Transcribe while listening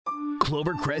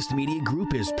Clovercrest Media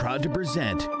Group is proud to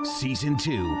present Season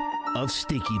 2 of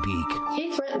Stinky Beak.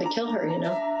 He threatened to kill her,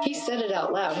 He said it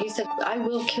out loud. He said, "I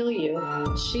will kill you."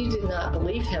 She did not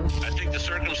believe him. I think the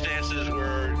circumstances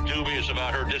were dubious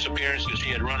about her disappearance because she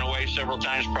had run away several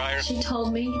times prior. She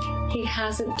told me he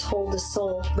hasn't told a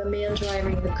soul. The man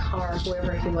driving the car,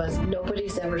 whoever he was,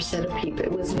 nobody's ever said a peep.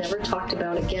 It was never talked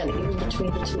about again, even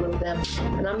between the two of them.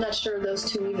 And I'm not sure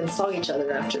those two even saw each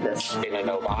other after this. In a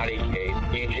no-body case,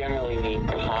 you generally need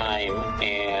time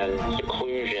and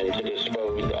seclusion to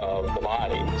dispose of the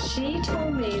body. She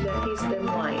told me that he's been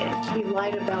lying. He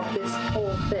lied about this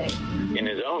whole thing. In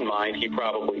his own mind, he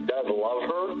probably does love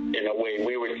her in a way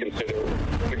we would consider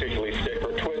particularly sick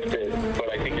or twisted,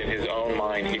 but I think in his own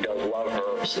mind, he does love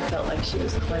her. She felt like she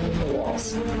was climbing the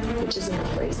walls, which isn't a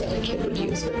phrase that a kid would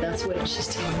use, but that's what she's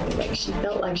telling me. Like, she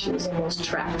felt like she was almost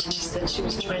trapped. She said she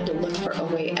was trying to look for a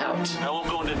way out. I won't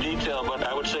go into detail, but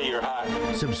I would say you're hot.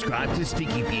 Subscribe to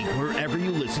Stinky Beak wherever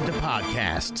you listen to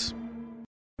podcasts.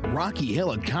 Rocky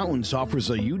Hill Accountants offers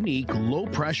a unique,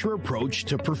 low-pressure approach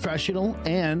to professional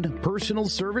and personal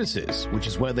services, which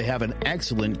is why they have an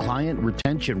excellent client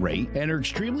retention rate and are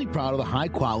extremely proud of the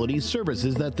high-quality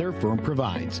services that their firm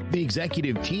provides. The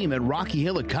executive team at Rocky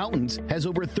Hill Accountants has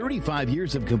over 35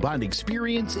 years of combined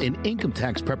experience in income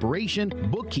tax preparation,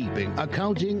 bookkeeping,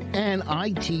 accounting, and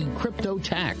IT crypto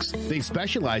tax. They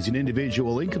specialize in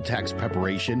individual income tax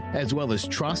preparation, as well as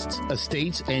trusts,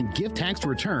 estates, and gift tax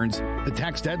returns. The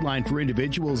tax deadline for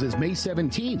individuals is May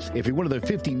 17th. If you're one of the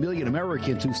 50 million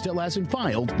Americans who still hasn't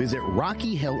filed, visit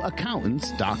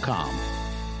RockyHillAccountants.com.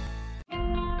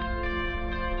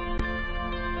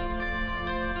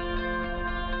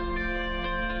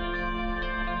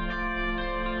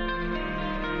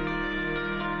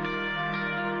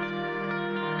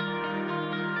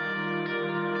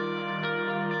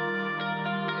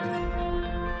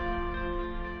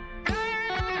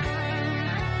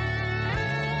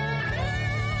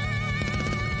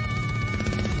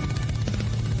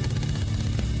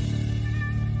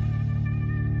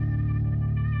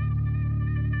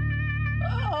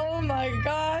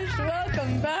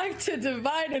 To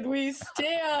Divided We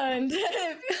Stand.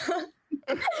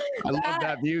 I love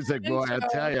that music, boy, I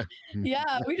tell you.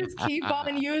 Yeah, we just keep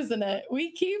on using it.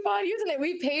 We keep on using it.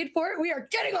 We paid for it. We are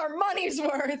getting our money's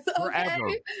worth.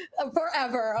 Okay?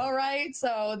 Forever. All right.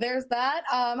 So there's that.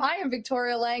 I am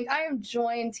Victoria Lang. I am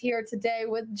joined here today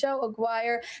with Joe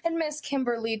Aguirre and Miss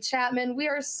Kimberly Chapman. We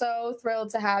are so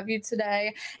thrilled to have you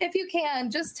today. If you can,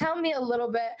 just tell me a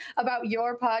little bit about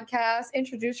your podcast.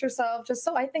 Introduce yourself, just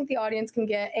so I think the audience can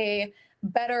get a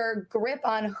better grip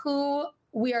on who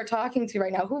we are talking to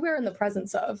right now, who we're in the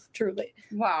presence of, truly.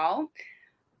 Well,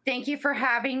 thank you for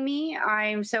having me.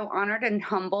 I'm so honored and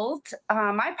humbled.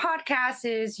 My podcast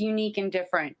is unique and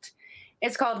different.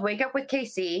 It's called Wake Up with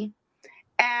KC,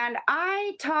 and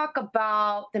I talk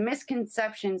about the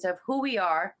misconceptions of who we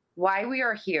are, why we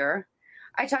are here.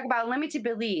 I talk about limited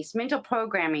beliefs, mental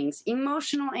programmings,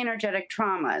 emotional energetic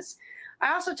traumas.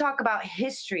 I also talk about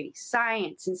history,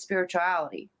 science, and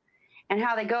spirituality, and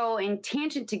how they go in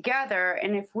tangent together.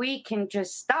 And if we can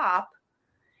just stop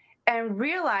and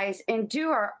realize and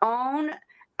do our own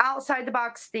outside the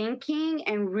box thinking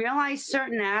and realize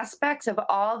certain aspects of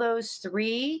all those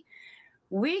three,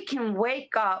 we can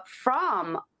wake up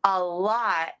from a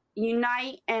lot,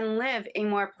 unite, and live a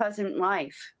more pleasant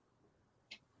life.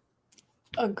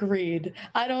 Agreed.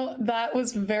 That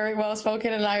was very well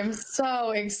spoken, and I'm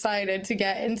so excited to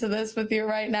get into this with you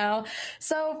right now.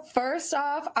 So first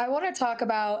off, I want to talk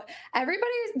about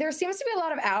there seems to be a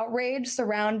lot of outrage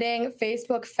surrounding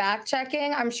Facebook fact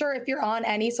checking. I'm sure if you're on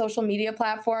any social media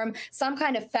platform, some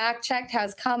kind of fact check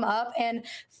has come up, and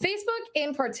Facebook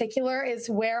in particular is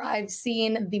where I've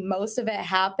seen the most of it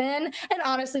happen, and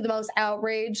honestly the most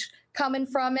outrage coming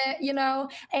from it,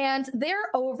 and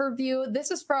their overview, this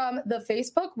is from the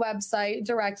Facebook website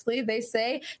directly. They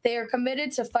say they are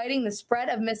committed to fighting the spread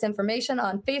of misinformation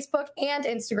on Facebook and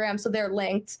Instagram. So they're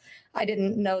linked. I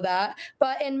didn't know that.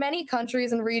 But in many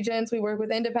countries and regions, we work with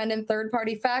independent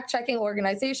third-party fact-checking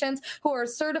organizations who are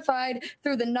certified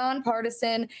through the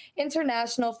nonpartisan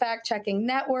International Fact-Checking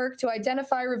Network to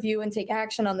identify, review, and take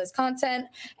action on this content.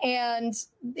 And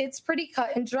it's pretty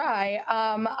cut and dry.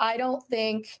 I don't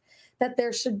think that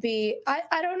there should be,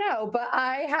 I don't know, but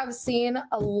I have seen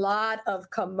a lot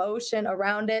of commotion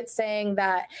around it saying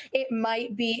that it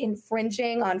might be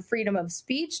infringing on freedom of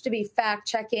speech to be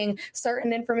fact-checking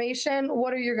certain information.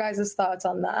 What are your guys' thoughts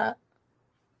on that?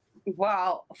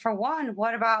 Well, for one,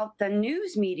 what about the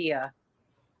news media?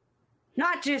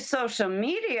 Not just social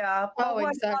media, but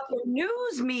what about the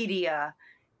news media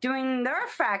doing their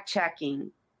fact-checking?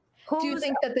 Do you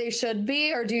think that they should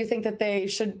be, or do you think that they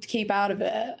should keep out of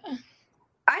it?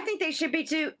 I think they should be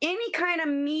too. Any kind of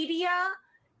media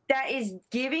that is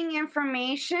giving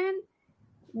information,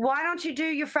 why don't you do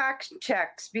your fact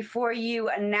checks before you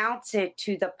announce it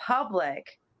to the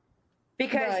public?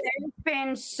 Because there's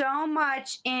been so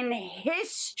much in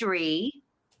history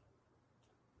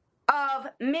of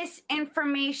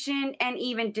misinformation and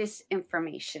even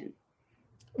disinformation.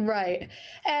 Right.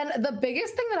 And the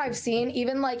biggest thing that I've seen,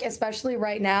 even like, especially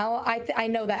right now, I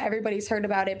know that everybody's heard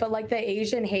about it, but like the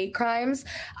Asian hate crimes,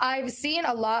 I've seen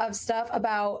a lot of stuff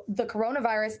about the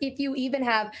coronavirus. If you even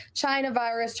have China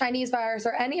virus, Chinese virus,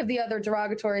 or any of the other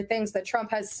derogatory things that Trump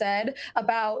has said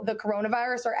about the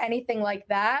coronavirus or anything like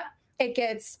that, it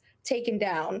gets taken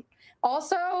down.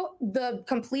 Also, the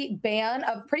complete ban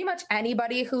of pretty much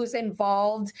anybody who's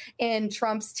involved in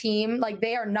Trump's team, like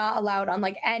they are not allowed on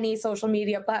like any social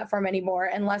media platform anymore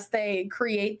unless they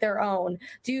create their own.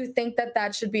 Do you think that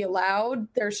that should be allowed?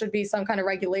 There should be some kind of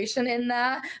regulation in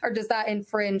that, or does that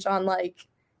infringe on like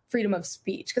freedom of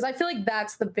speech? Because I feel like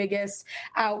that's the biggest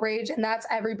outrage, and that's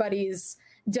everybody's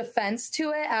defense to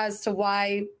it as to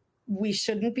why we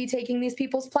shouldn't be taking these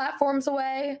people's platforms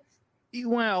away.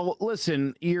 Well,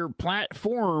 listen, your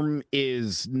platform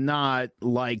is not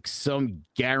like some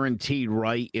guaranteed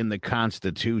right in the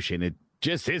Constitution. It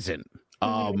just isn't.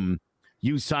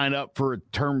 You sign up for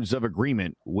terms of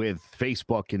agreement with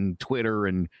Facebook and Twitter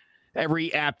and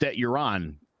every app that you're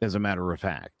on, as a matter of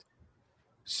fact.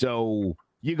 So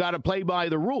you got to play by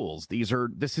the rules.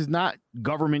 This is not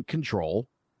government control.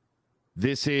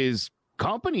 This is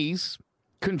companies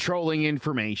controlling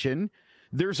information.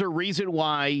 There's a reason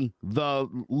why the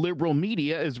liberal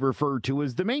media is referred to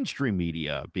as the mainstream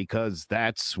media, because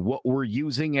that's what we're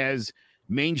using as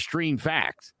mainstream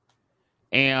fact.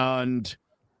 And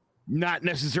not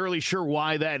necessarily sure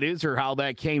why that is or how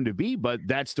that came to be, but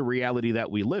that's the reality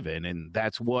that we live in. And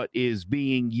that's what is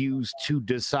being used to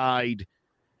decide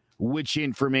which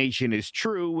information is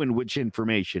true and which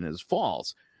information is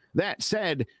false. That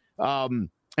said,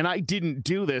 and I didn't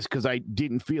do this because I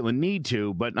didn't feel a need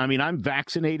to, but I mean, I'm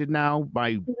vaccinated now.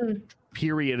 My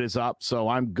period is up, so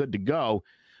I'm good to go.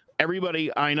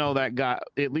 Everybody I know that got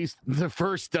at least the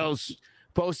first dose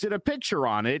posted a picture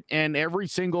on it, and every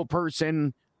single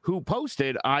person who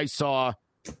posted, I saw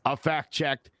a fact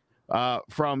check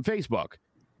from Facebook.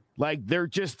 Like, they're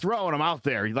just throwing them out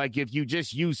there. Like, if you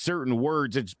just use certain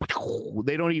words,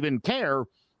 they don't even care.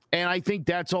 And I think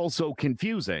that's also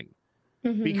confusing.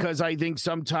 Because I think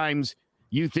sometimes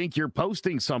you think you're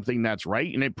posting something that's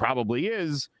right, and it probably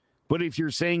is. But if you're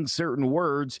saying certain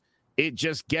words, it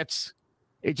just gets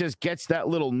that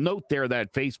little note there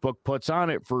that Facebook puts on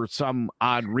it for some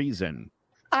odd reason.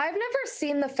 I've never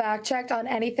seen the fact check on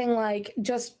anything like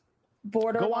just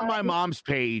borderline. Go on my mom's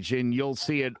page and you'll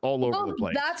see it all over the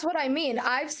place. That's what I mean.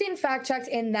 I've seen fact checked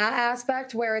in that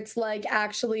aspect where it's like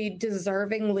actually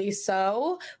deservingly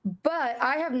so, but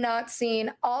I have not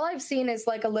seen, all I've seen is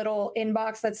like a little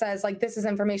inbox that says like, this is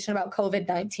information about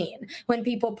COVID-19 when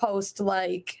people post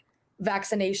like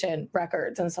vaccination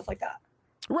records and stuff like that.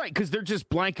 Right, because they're just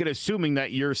blanket assuming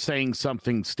that you're saying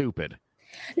something stupid.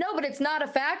 No, but it's not a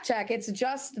fact check. It's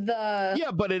just the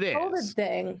but it is COVID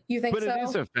thing. You think so? But it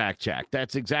is a fact check.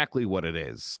 That's exactly what it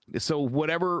is. So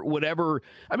whatever.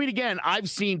 I mean, again, I've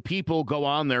seen people go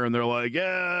on there and they're like,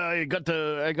 "Yeah, I got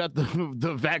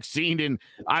the vaccine and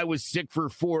I was sick for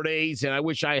 4 days and I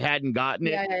wish I hadn't gotten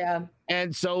it." Yeah.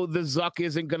 And so the Zuck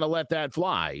isn't going to let that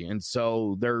fly. And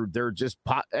so they're just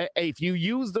if you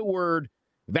use the word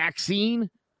vaccine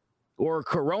or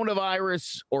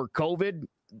coronavirus or COVID,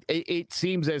 it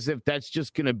seems as if that's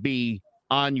just going to be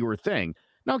on your thing.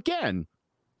 Now, again,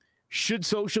 should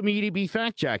social media be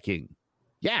fact-checking?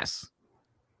 Yes,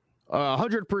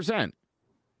 100%.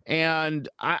 And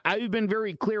I've been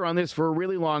very clear on this for a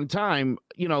really long time.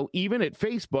 You know, even at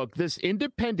Facebook, this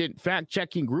independent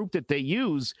fact-checking group that they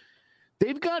use,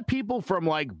 they've got people from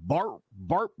like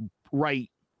Breitbart.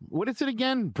 What is it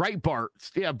again? Breitbart.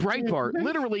 Yeah, Breitbart.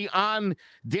 Literally on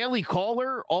Daily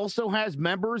Caller also has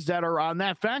members that are on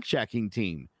that fact-checking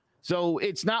team. So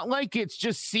it's not like it's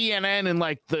just CNN and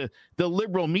like the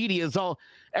liberal media is all.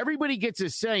 Everybody gets a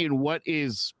say in what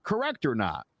is correct or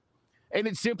not. And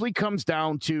it simply comes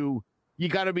down to you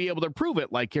got to be able to prove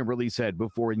it, like Kimberly said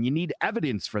before, and you need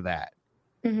evidence for that.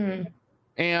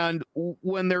 And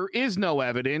when there is no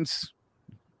evidence,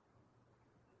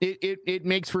 it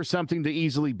makes for something to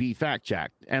easily be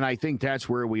fact-checked. And I think that's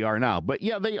where we are now. But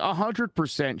yeah, they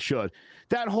 100% should.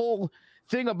 That whole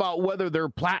thing about whether they're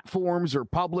platforms or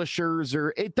publishers,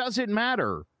 or it doesn't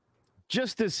matter.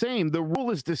 Just the same. The rule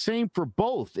is the same for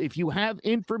both. If you have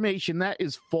information that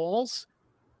is false,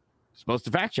 supposed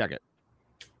to fact check it.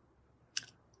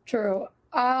 True.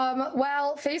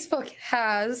 Well, Facebook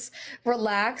has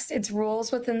relaxed its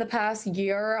rules within the past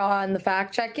year on the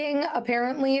fact checking.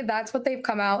 Apparently, that's what they've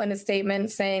come out in a statement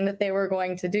saying that they were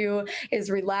going to do, is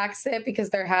relax it, because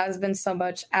there has been so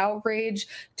much outrage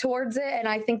towards it. And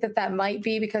I think that that might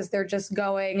be because they're just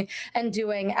going and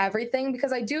doing everything,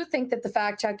 because I do think that the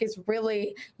fact check is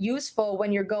really useful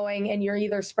when you're going and you're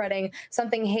either spreading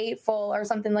something hateful or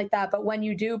something like that. But when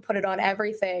you do put it on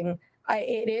everything,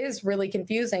 it is really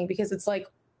confusing, because it's like,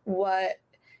 what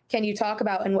can you talk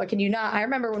about and what can you not? I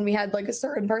remember when we had like a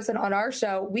certain person on our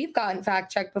show, we've gotten fact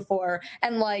checked before,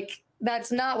 and like that's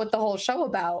not what the whole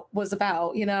show was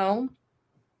about, you know?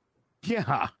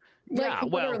 Yeah. Like,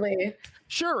 literally. Well,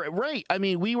 sure, right. I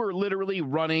mean, we were literally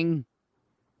running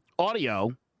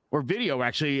audio or video,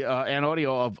 actually, and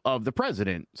audio of the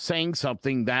president saying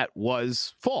something that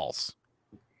was false.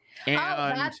 And,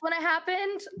 that's when it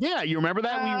happened? Yeah, you remember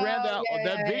that? We ran that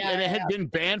video, and it had been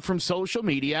banned from social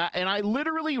media. And I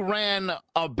literally ran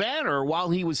a banner while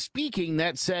he was speaking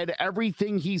that said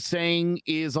everything he's saying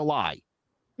is a lie.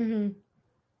 Mm-hmm.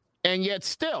 And yet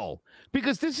still,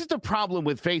 because this is the problem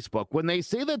with Facebook. When they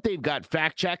say that they've got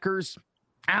fact checkers,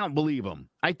 I don't believe them.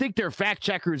 I think their fact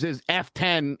checkers is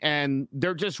F10, and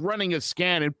they're just running a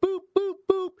scan and boop, boop,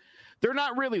 boop. They're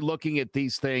not really looking at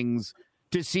these things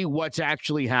to see what's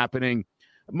actually happening.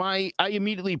 I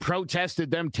immediately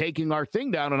protested them taking our thing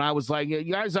down, and I was like, you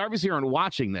guys obviously aren't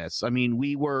watching this. I mean,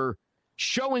 we were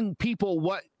showing people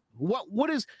what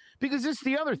is, because this is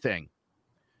the other thing.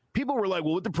 People were like,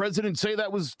 well, what the president say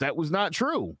that was not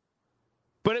true.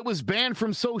 But it was banned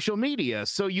from social media,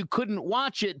 so you couldn't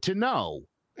watch it to know.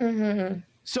 Mm-hmm.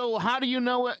 So how do you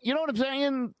know it? You know what I'm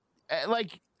saying?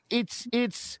 Like, it's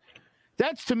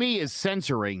that to me is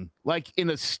censoring, like in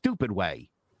a stupid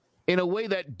way, in a way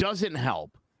that doesn't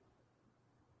help.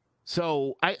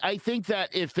 So I think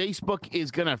that if Facebook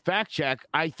is going to fact check,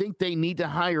 I think they need to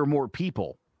hire more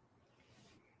people.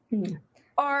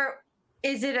 Or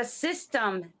is it a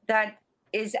system that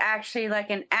is actually like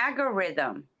an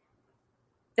algorithm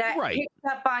that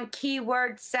picks up on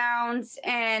keyword sounds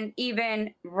and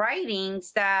even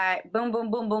writings that boom, boom,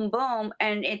 boom, boom, boom.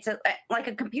 And it's like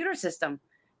a computer system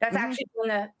that's actually doing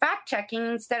the fact checking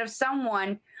instead of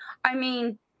someone. I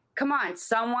mean, come on,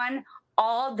 someone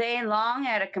all day long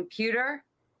at a computer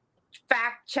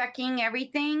fact checking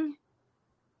everything.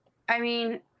 I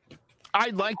mean,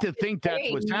 I'd like to think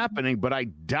that's what's happening, but I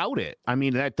doubt it. I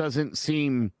mean, that doesn't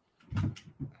seem.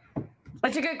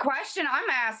 It's a good question I'm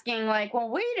asking. Like, well,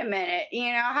 wait a minute.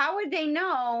 You know, how would they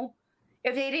know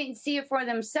if they didn't see it for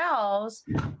themselves?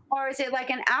 Or is it like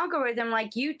an algorithm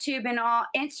like YouTube and all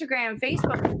Instagram,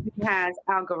 Facebook has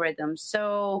algorithms?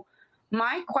 So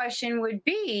my question would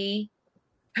be,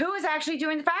 who is actually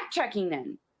doing the fact checking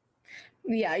then?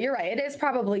 Yeah, you're right. It is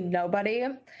probably nobody.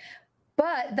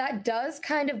 But that does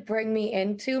kind of bring me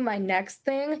into my next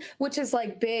thing, which is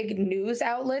like big news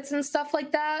outlets and stuff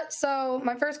like that. So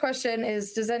my first question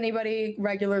is, does anybody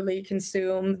regularly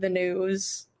consume the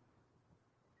news?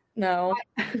 No.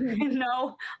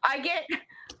 No. I get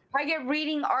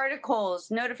reading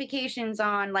articles, notifications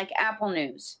on like Apple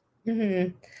News.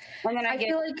 Mm-hmm. And then I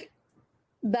feel like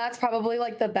that's probably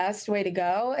like the best way to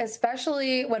go,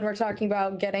 especially when we're talking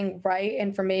about getting right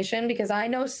information, because I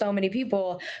know so many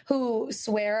people who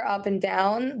swear up and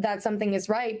down that something is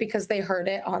right because they heard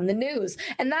it on the news.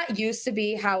 And that used to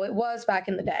be how it was back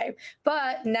in the day.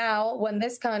 But now when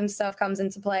this kind of stuff comes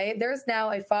into play, there's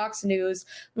now a Fox News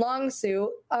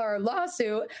lawsuit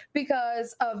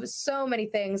because of so many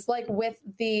things, like with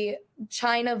the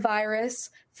China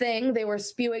virus thing. They were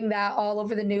spewing that all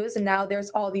over the news, and now there's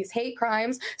all these hate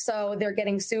crimes, so they're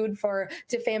getting sued for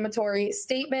defamatory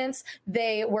statements.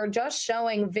 They were just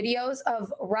showing videos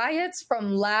of riots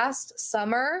from last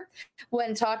summer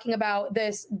when talking about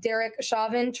this Derek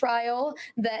Chauvin trial,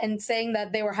 and saying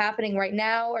that they were happening right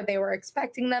now, or they were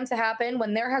expecting them to happen,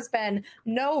 when there has been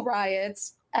no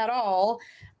riots at all.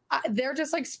 They're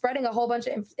just like spreading a whole bunch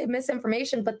of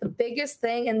misinformation. But the biggest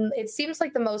thing, and it seems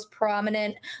like the most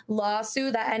prominent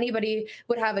lawsuit that anybody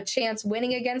would have a chance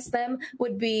winning against them,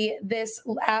 would be this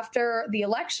after the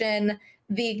election,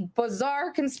 the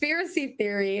bizarre conspiracy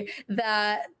theory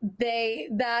that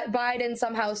Biden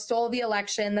somehow stole the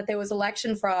election, that there was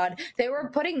election fraud. They were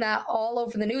putting that all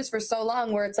over the news for so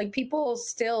long, where it's like people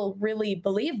still really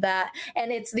believe that.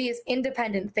 And it's these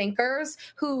independent thinkers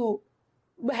who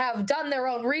have done their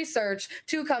own research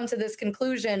to come to this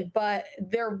conclusion, but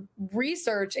their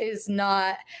research is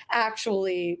not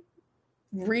actually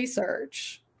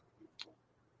research.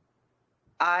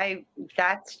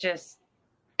 It's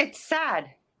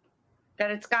sad that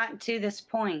it's gotten to this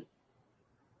point.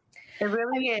 It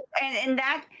really is. And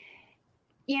that,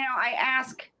 I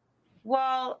ask,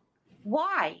 well,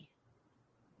 why?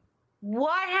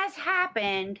 What has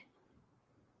happened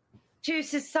to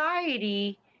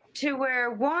society to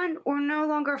where, one, we're no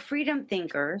longer freedom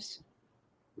thinkers?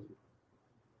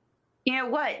 You know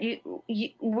what?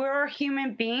 We're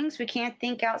human beings. We can't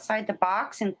think outside the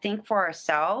box and think for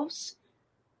ourselves.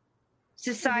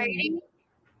 Society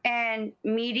and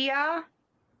media,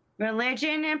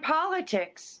 religion and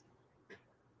politics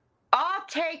all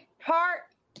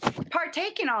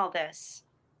partake in all this.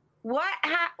 What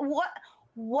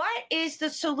is the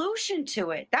solution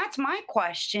to it? That's my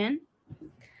question.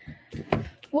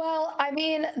 Well, I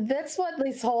mean, that's what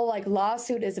this whole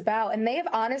lawsuit is about. And they've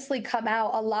honestly come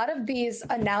out, a lot of these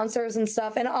announcers and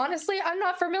stuff. And honestly, I'm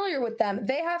not familiar with them.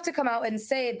 They have to come out and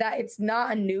say that it's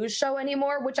not a news show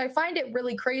anymore, which I find it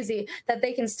really crazy that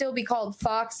they can still be called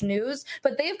Fox News.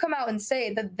 But they've come out and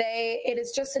say that it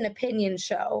is just an opinion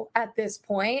show at this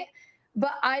point.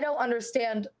 But I don't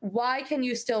understand, why can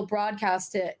you still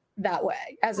broadcast it that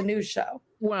way as a news show?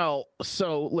 Well,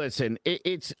 so listen,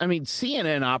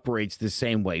 CNN operates the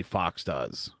same way Fox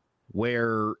does,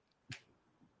 where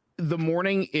the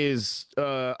morning is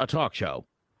a talk show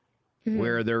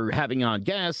where they're having on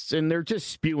guests and they're just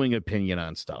spewing opinion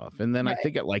on stuff. And then I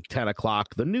think at 10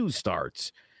 o'clock, the news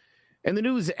starts and the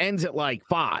news ends at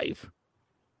 5.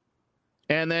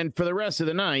 And then for the rest of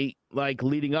the night,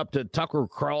 leading up to Tucker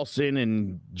Carlson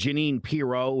and Jeanine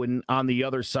Pirro, and on the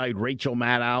other side, Rachel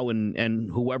Maddow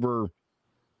and whoever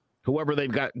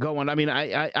they've got going. I mean,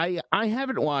 I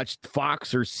haven't watched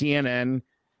Fox or CNN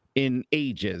in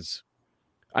ages.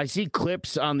 I see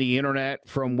clips on the internet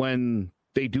from when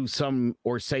they do some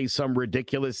or say some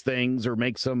ridiculous things or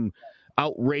make some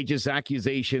outrageous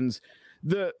accusations.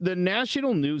 The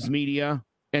national news media,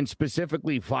 and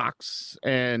specifically Fox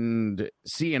and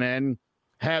CNN,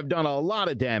 have done a lot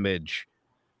of damage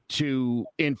to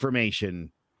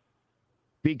information,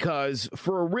 because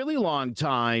for a really long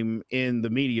time in the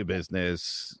media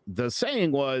business, the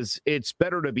saying was, it's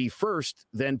better to be first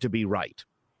than to be right.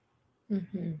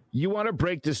 You want to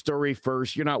break the story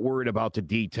first. You're not worried about the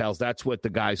details. That's what the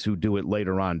guys who do it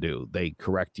later on do. They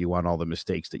correct you on all the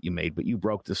mistakes that you made, but you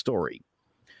broke the story.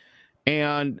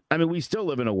 And I mean, we still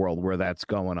live in a world where that's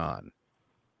going on,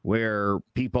 where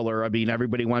people are,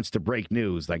 everybody wants to break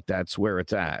news. That's where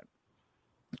it's at.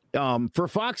 For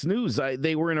Fox News,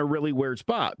 they were in a really weird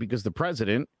spot because the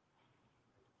president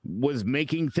was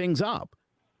making things up.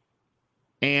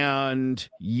 And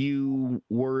you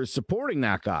were supporting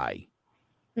that guy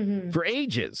for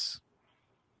ages.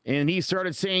 And he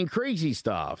started saying crazy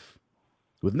stuff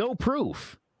with no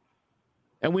proof.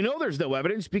 And we know there's no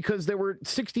evidence because there were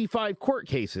 65 court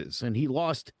cases and he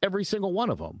lost every single one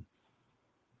of them.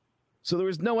 So there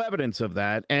was no evidence of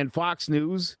that. And Fox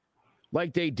News,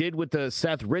 like they did with the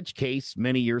Seth Rich case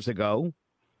many years ago,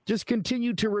 just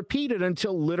continued to repeat it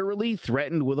until literally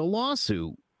threatened with a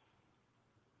lawsuit.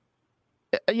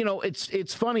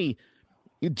 It's funny.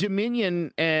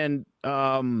 Dominion and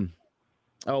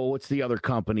what's the other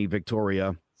company,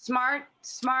 Victoria?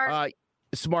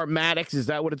 Smartmatic, is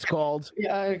that what it's called?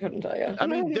 Yeah, I couldn't tell you. I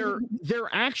mean, they're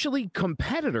actually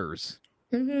competitors.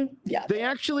 Yeah, they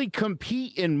actually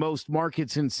compete in most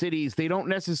markets and cities. They don't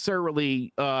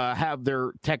necessarily have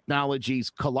their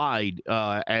technologies collide,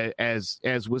 as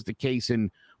was the case in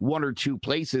one or two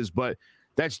places, but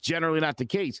that's generally not the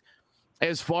case.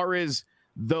 As far as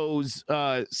those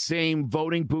same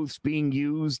voting booths being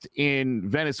used in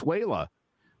Venezuela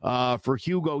for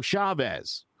Hugo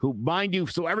Chavez, who, mind you,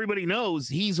 so everybody knows,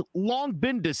 he's long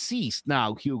been deceased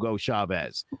now, Hugo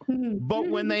Chavez. But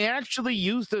when they actually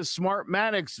used the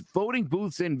Smartmatic voting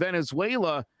booths in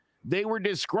Venezuela, they were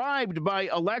described by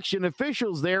election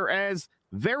officials there as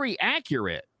very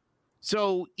accurate.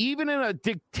 So even in a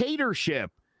dictatorship,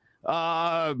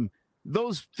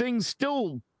 those things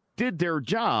still did their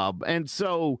job. And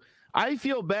so I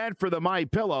feel bad for the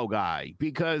MyPillow guy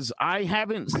because I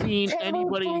haven't seen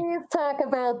anybody talk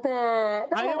about that.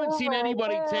 I haven't seen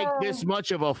anybody take this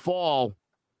much of a fall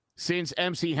since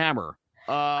MC Hammer.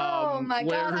 Oh my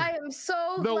God! I am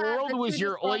so the glad world was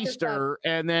your oyster,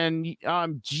 and then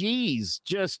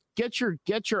just get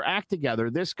your act together.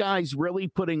 This guy's really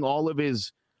putting all of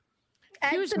his.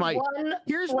 Here's my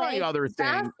other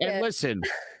thing, and listen,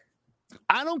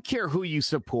 I don't care who you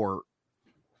support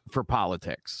for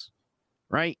politics.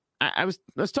 Right. I was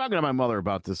talking to my mother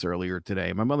about this earlier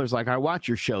today. My mother's like, I watch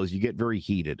your shows. You get very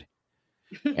heated.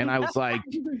 And I was like,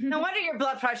 no wonder your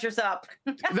blood pressure's up.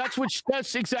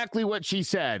 That's exactly what she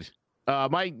said.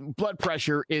 My blood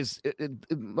pressure is.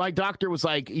 My doctor was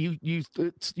like,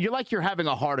 you're like you're having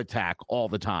a heart attack all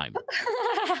the time.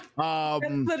 But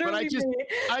I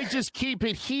just keep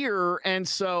it here, and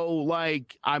so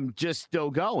like I'm just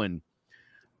still going.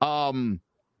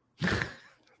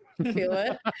 Feel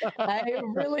it. I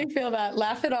really feel that.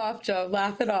 Laugh it off, Joe.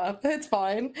 Laugh it off. It's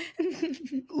fine.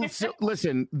 So,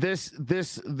 listen,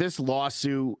 this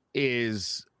lawsuit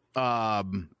is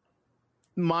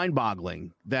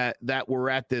mind-boggling that we're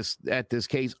at this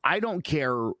case. I don't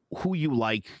care who you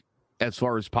like as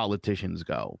far as politicians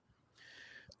go.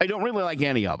 I don't really like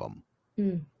any of them.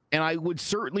 And I would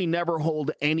certainly never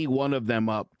hold any one of them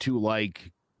up to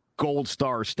like gold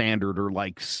star standard or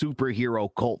like superhero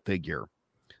cult figure.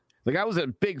 Like, I was a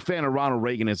big fan of Ronald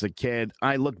Reagan as a kid.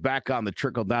 I look back on the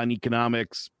trickle-down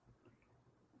economics.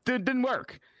 It didn't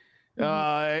work.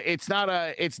 It's not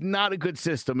a good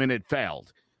system, and it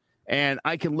failed. And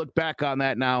I can look back on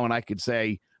that now, and I could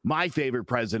say my favorite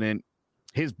president,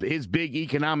 his big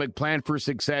economic plan for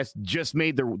success just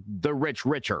made the rich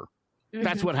richer.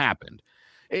 That's what happened.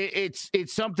 It's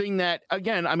something that,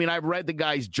 again, I mean, I've read the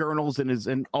guy's journals and his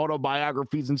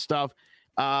autobiographies and stuff.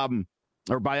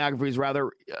 Or biographies,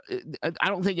 rather. I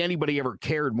don't think anybody ever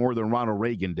cared more than Ronald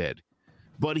Reagan did.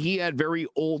 But he had very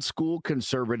old school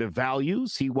conservative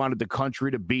values. He wanted the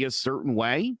country to be a certain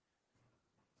way.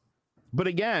 But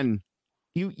again,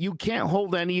 you can't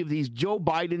hold any of these. Joe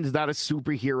Biden's not a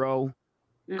superhero.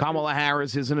 Kamala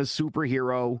Harris isn't a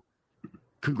superhero.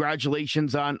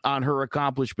 Congratulations on her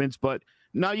accomplishments. But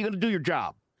now you got to do your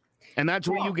job. And that's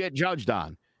what you get judged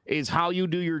on. Is how you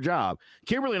do your job.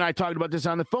 Kimberly and I talked about this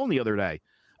on the phone the other day.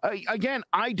 Again,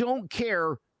 I don't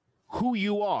care who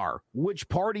you are, which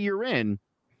party you're in.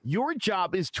 Your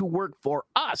job is to work for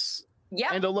us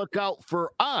and to look out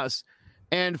for us.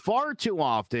 And far too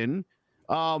often,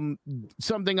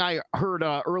 something I heard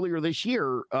earlier this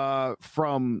year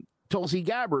from Tulsi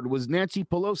Gabbard was Nancy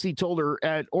Pelosi told her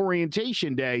at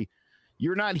orientation day,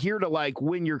 you're not here to like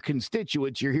win your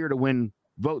constituents. You're here to win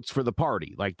votes for the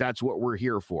party. Like, that's what we're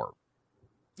here for.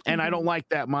 And I don't like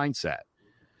that mindset.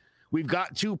 We've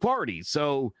got two parties,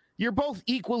 so you're both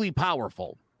equally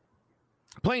powerful.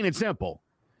 Plain and simple.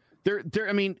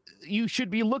 I mean, you should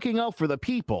be looking out for the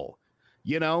people.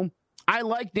 You know, I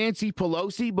like Nancy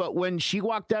Pelosi, but when she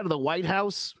walked out of the White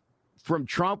House from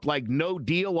Trump, like no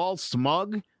deal, all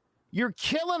smug, you're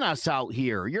killing us out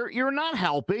here. You're not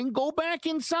helping. Go back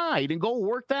inside and go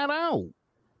work that out.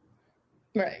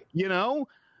 Right. You know,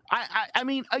 I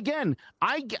mean, again,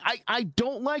 I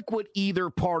don't like what either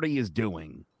party is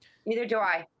doing. Neither do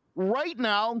I. Right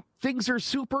now, things are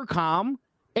super calm.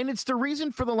 And it's the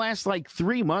reason for the last like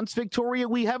 3 months, Victoria,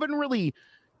 we haven't really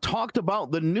talked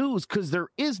about the news because there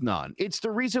is none. It's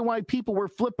the reason why people were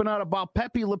flipping out about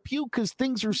Pepe Le Pew because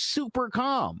things are super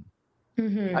calm.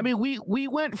 I mean, we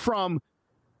went from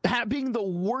having the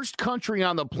worst country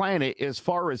on the planet as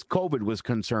far as COVID was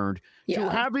concerned to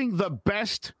having the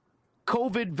best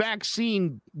COVID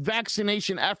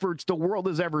vaccination efforts the world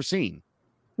has ever seen.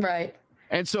 Right.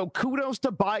 And so kudos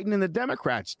to Biden and the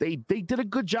Democrats. They did a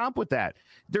good job with that.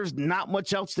 There's not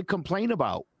much else to complain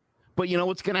about. But you know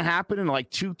what's going to happen in like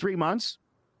 2-3 months?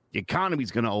 The economy's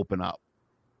going to open up.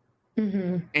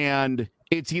 And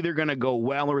it's either going to go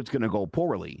well or it's going to go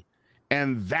poorly.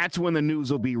 And that's when the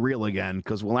news will be real again,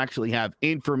 because we'll actually have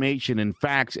information and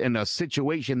facts and a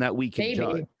situation that we can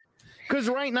judge. Because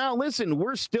right now, listen,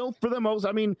 we're still, for the most,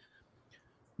 I mean,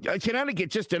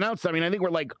 Connecticut just announced, I mean, I think we're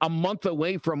like a month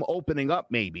away from opening up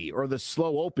maybe, or the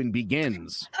slow open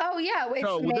begins. Oh, yeah. It's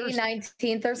May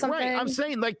 19th or something. Right. I'm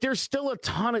saying like there's still a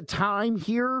ton of time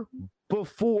here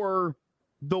before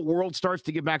the world starts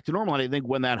to get back to normal. And I think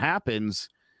when that happens,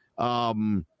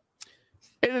 and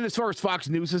then as far as Fox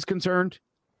News is concerned,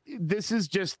 this is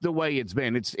just the way it's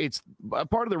been. It's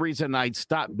part of the reason I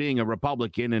stopped being a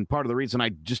Republican and part of the reason I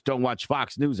just don't watch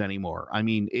Fox News anymore. I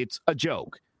mean, it's a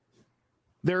joke.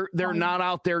 They're not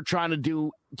out there trying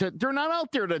they're not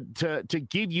out there to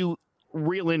give you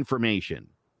real information.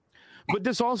 But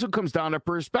this also comes down to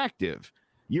perspective.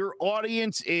 Your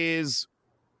audience is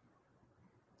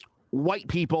white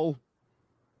people,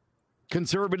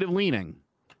 conservative leaning.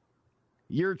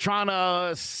 You're trying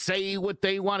to say what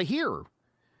they want to hear.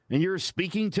 And you're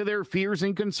speaking to their fears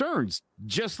and concerns,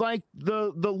 just like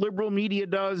the liberal media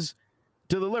does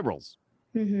to the liberals.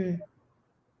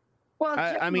 Well,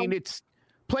 I mean, it's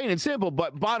plain and simple,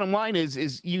 but bottom line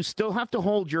is you still have to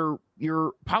hold your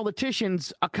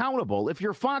politicians accountable. If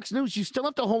you're Fox News, you still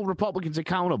have to hold Republicans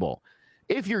accountable.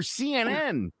 If you're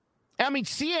CNN, I mean,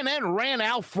 CNN ran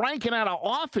Al Franken out of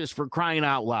office for crying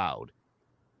out loud.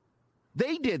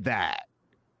 They did that.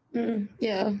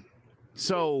 Yeah.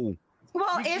 So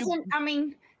Well,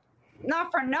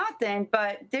 not for nothing,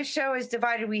 but this show is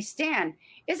Divided We Stand.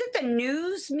 Is it the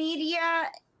news media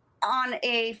on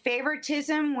a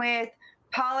favoritism with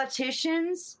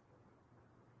politicians?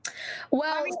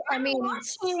 Well, I'm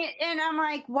watching it and I'm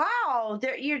like, wow,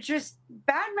 you're just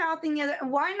bad mouthing the other.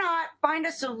 Why not find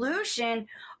a solution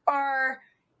or,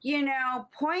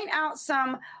 point out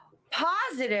some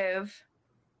positive,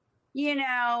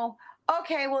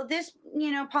 okay, well, this,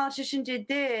 politician did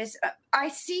this. I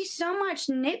see so much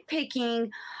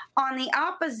nitpicking on the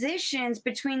oppositions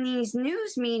between these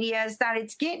news medias that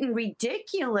it's getting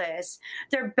ridiculous.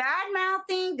 They're bad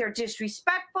mouthing, they're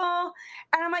disrespectful.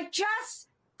 And I'm like, just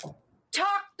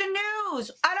talk the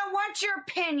news. I don't want your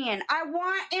opinion. I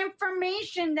want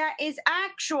information that is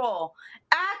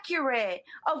accurate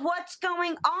of what's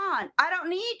going on. I don't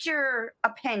need your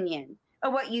opinion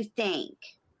of what you think.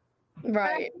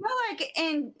 Right. But I feel like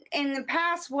in the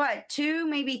past, 2,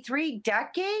 maybe 3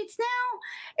 decades now,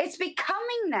 it's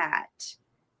becoming that.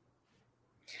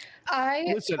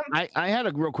 Listen, I had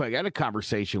a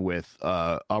conversation with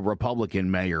a Republican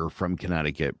mayor from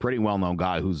Connecticut, pretty well-known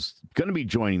guy who's going to be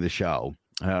joining the show.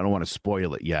 I don't want to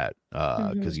spoil it yet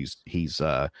because he's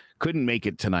couldn't make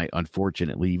it tonight,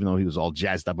 unfortunately, even though he was all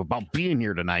jazzed up about being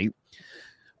here tonight.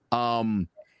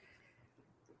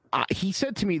 He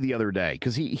said to me the other day,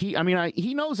 because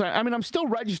he knows I'm still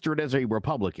registered as a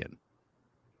Republican,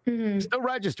 still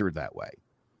registered that way.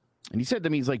 And he said to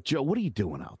me, he's like, Joe, what are you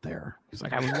doing out there? He's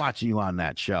like, I was watching you on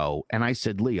that show. And I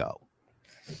said, Leo,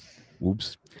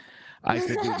 whoops. I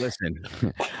said, dude, listen,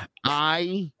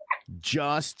 I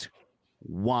just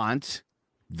want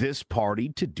this party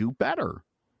to do better.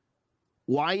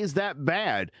 Why is that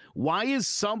bad? Why is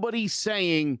somebody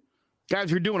saying, guys,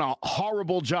 you're doing a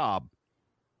horrible job?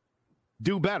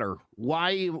 Do better.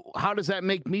 Why? How does that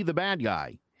make me the bad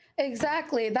guy?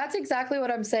 Exactly. That's exactly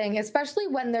what I'm saying, especially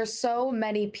when there's so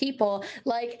many people.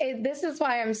 This is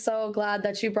why I'm so glad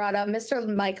that you brought up Mr.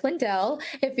 Mike Lindell.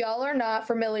 If y'all are not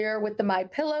familiar with the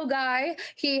MyPillow guy,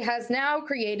 he has now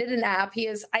created an app.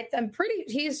 He's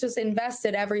just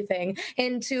invested everything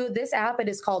into this app. It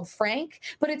is called Frank,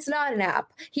 but it's not an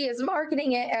app. He is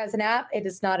marketing it as an app. It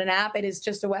is not an app. It is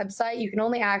just a website. You can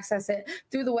only access it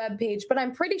through the webpage, but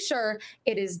I'm pretty sure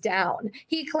it is down.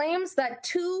 He claims that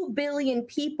 2 billion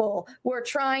people were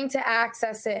trying to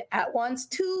access it at once.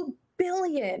 2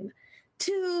 billion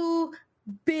people.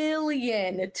 2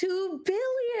 billion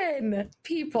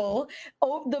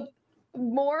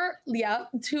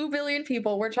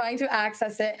people were trying to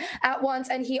access it at once.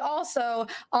 And he also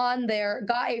on there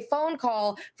got a phone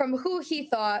call from who he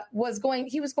thought he was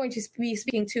going to be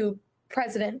speaking to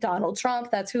President Donald Trump.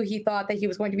 That's who he thought that he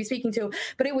was going to be speaking to,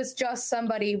 but it was just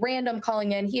somebody random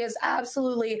calling in. He has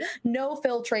absolutely no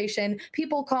filtration,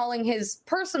 people calling his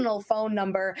personal phone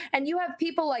number. And you have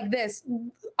people like this,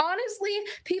 honestly,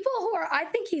 people who I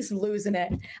think he's losing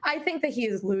it. I think that he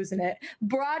is losing it,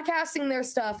 broadcasting their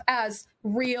stuff as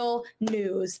real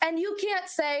news. And you can't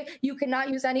say, you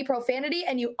cannot use any profanity,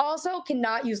 and you also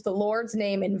cannot use the Lord's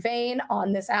name in vain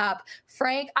on this app.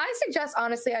 Frank, I suggest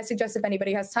if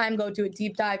anybody has time, go do a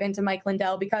deep dive into Mike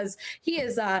Lindell, because he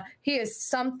is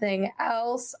something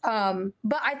else.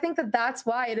 But I think that that's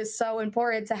why it is so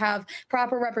important to have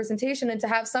proper representation and to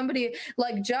have somebody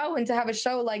like Joe and to have a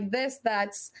show like this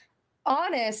that's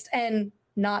honest and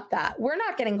not that. We're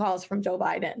not getting calls from Joe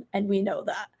Biden, and we know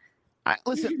that.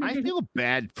 Listen, I feel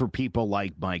bad for people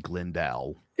like Mike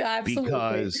Lindell.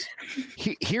 Absolutely.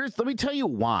 Because let me tell you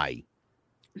why.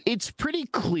 It's pretty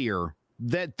clear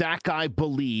that guy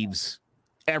believes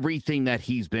everything that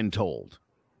he's been told.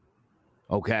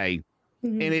 Okay.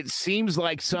 Mm-hmm. And it seems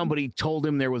like somebody told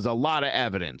him there was a lot of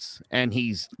evidence, and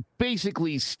he's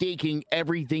basically staking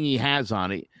everything he has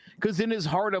on it, because in his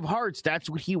heart of hearts,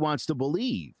 that's what he wants to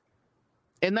believe.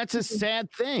 And that's a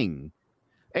sad thing.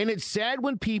 And it's sad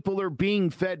when people are being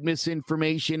fed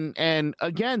misinformation. And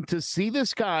again, to see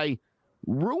this guy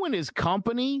ruin his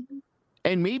company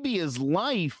and maybe his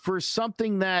life for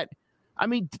something that,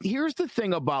 here's the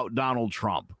thing about Donald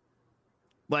Trump.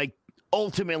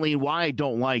 Ultimately, why I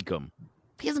don't like him.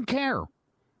 He doesn't care.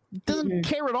 He doesn't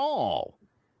care at all.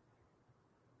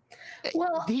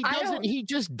 Well, he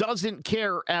just doesn't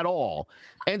care at all.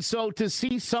 And so to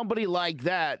see somebody like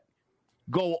that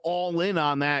go all in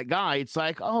on that guy, it's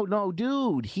like, oh no,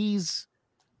 dude,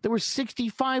 there were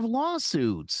 65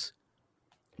 lawsuits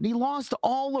and he lost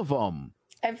all of them.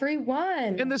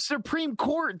 Everyone. And the Supreme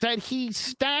Court that he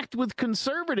stacked with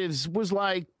conservatives was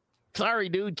like, sorry,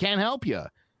 dude, can't help you.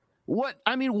 What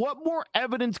more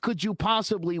evidence could you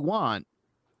possibly want?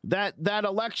 That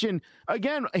election,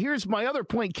 again, here's my other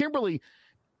point, Kimberly,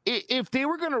 if they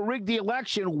were going to rig the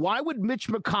election, why would Mitch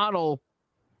McConnell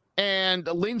and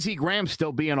Lindsey Graham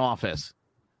still be in office?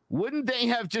 Wouldn't they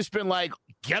have just been like,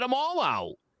 get them all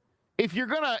out? If you're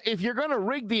gonna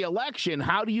rig the election,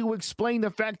 how do you explain the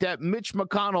fact that Mitch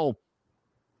McConnell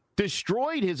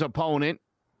destroyed his opponent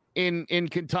in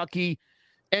Kentucky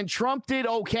and Trump did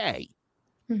okay?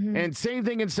 Mm-hmm. And same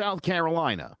thing in South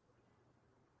Carolina.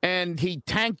 And he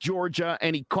tanked Georgia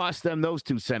and he cost them those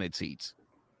 2 Senate seats.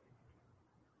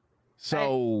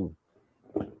 So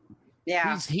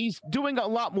yeah, he's doing a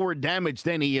lot more damage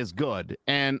than he is good.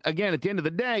 And again, at the end of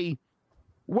the day,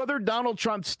 whether Donald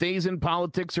Trump stays in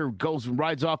politics or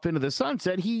rides off into the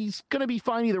sunset, he's going to be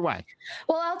fine either way.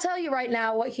 Well, I'll tell you right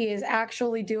now what he is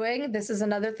actually doing. This is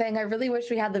another thing. I really wish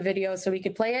we had the video so we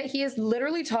could play it. He is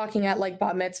literally talking at like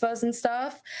bat mitzvahs and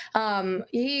stuff.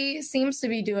 He seems to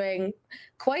be doing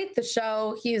quite the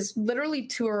show. He is literally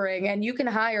touring, and you can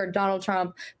hire Donald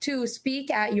Trump to speak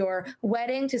at your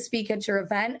wedding, to speak at your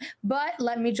event. But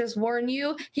let me just warn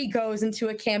you, he goes into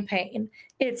a campaign.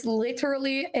 It's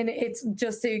literally, and it's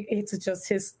just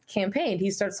his campaign.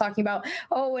 He starts talking about,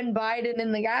 oh, and Biden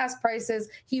and the gas prices.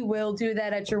 He will do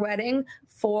that at your wedding,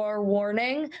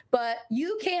 forewarning. But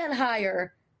you can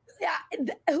hire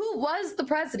who was the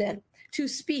president to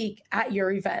speak at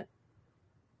your event.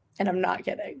 And I'm not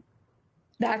kidding.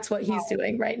 That's what he's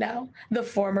doing right now. The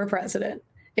former president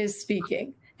is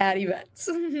speaking at events.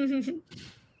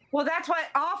 Well, that's what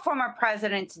all former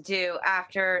presidents do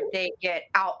after they get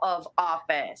out of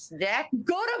office.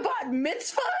 Go to bat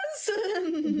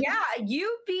mitzvahs? Yeah,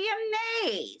 you'd be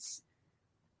amazed.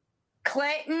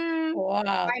 Clinton,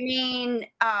 wow. I mean,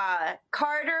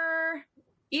 Carter,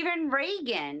 even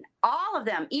Reagan, all of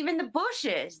them, even the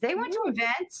Bushes, they went to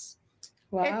events.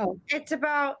 Wow. It's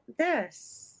about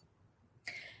this.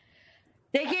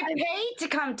 They get paid to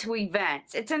come to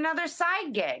events. It's another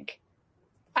side gig.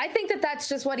 I think that that's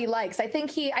just what he likes. I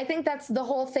think that's the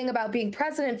whole thing about being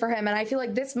president for him. And I feel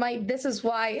like this is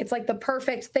why it's like the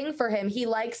perfect thing for him. He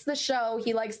likes the show,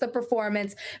 he likes the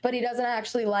performance, but he doesn't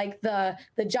actually like the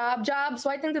job. So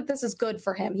I think that this is good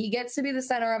for him. He gets to be the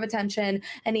center of attention,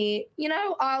 and he,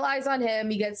 all eyes on him.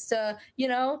 He gets to,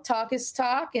 talk his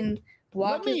talk and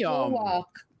walk his walk.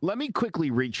 Let me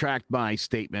quickly retract my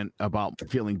statement about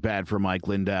feeling bad for Mike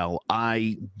Lindell.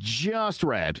 I just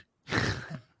read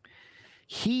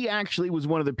he actually was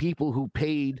one of the people who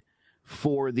paid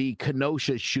for the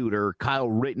Kenosha shooter, Kyle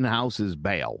Rittenhouse's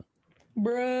bail.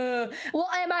 Bruh. Well,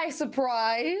 am I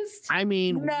surprised? I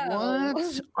mean, no.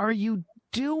 What are you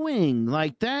doing?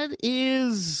 Like, that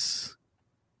is...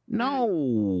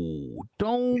 No,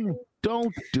 don't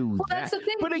do well, that. That's the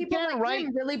thing. But people again, like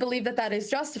him really believe that is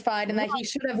justified and that he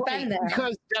should have been there.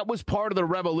 Because that was part of the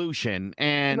revolution.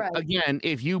 And again,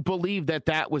 if you believe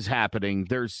that was happening,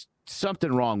 there's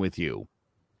something wrong with you.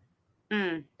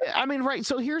 Mm. I mean, right.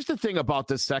 So here's the thing about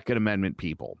the Second Amendment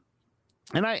people.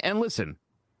 And listen,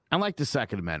 I like the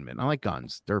Second Amendment. I like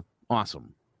guns. They're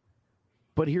awesome.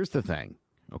 But here's the thing,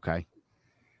 okay?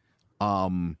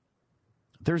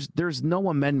 There's no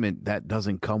amendment that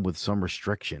doesn't come with some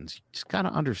restrictions. You just got to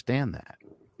understand that.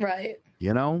 Right.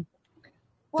 Well,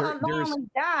 not only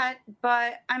that,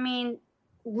 but I mean,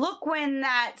 look when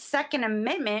that Second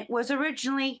Amendment was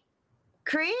originally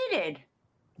created.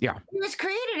 Yeah. It was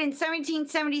created in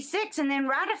 1776 and then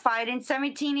ratified in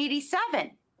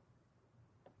 1787.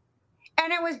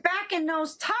 And it was back in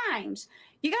those times.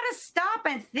 You got to stop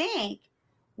and think,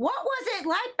 what was it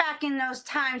like back in those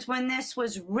times when this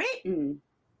was written?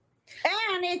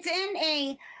 And it's in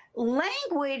a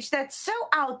language that's so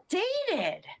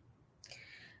outdated.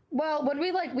 Well, when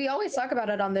we always talk about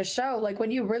it on this show, like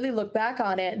when you really look back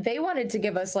on it, they wanted to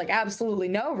give us like absolutely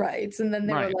no rights. And then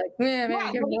they were like, maybe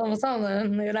give them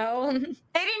something, They didn't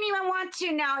even want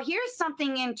to. Now, here's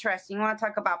something interesting. I want to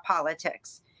talk about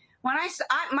politics. When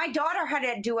my daughter had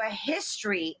to do a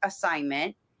history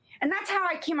assignment, and that's how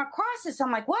I came across this.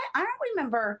 I'm like, what? I don't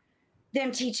remember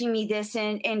them teaching me this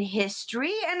in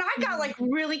history. And I got like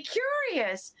really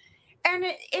curious. And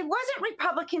it wasn't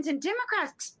Republicans and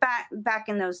Democrats back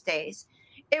in those days.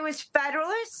 It was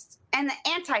Federalists and the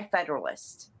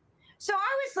Anti-Federalists. So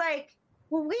I was like,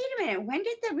 well, wait a minute. When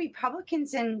did the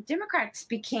Republicans and Democrats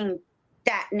become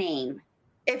that name?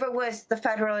 If it was the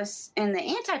Federalists and the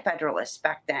Anti-Federalists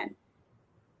back then.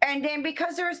 And then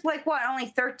because there's only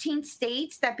 13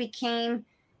 states that became,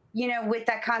 with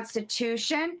that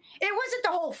Constitution. It wasn't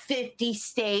the whole 50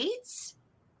 states.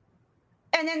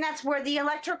 And then that's where the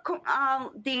electoral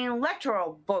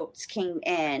votes came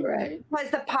in. Right. Was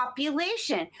the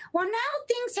population. Well, now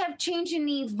things have changed and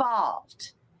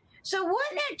evolved. So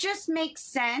wouldn't it just make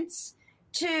sense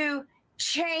to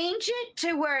change it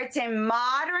to where it's in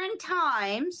modern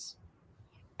times.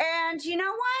 And you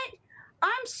know what?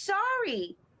 I'm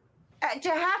sorry to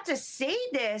have to say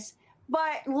this,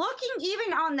 but looking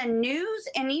even on the news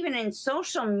and even in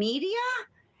social media,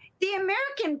 the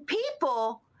American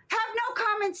people have no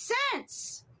common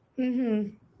sense. Mm-hmm.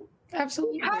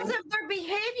 Absolutely. Because of their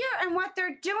behavior and what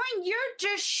they're doing, you're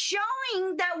just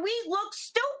showing that we look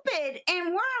stupid and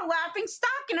we're a laughing stock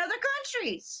in other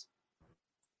countries.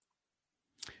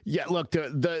 Yeah, look,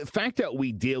 the fact that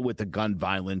we deal with the gun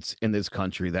violence in this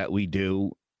country that we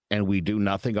do, and we do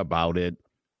nothing about it,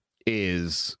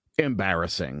 is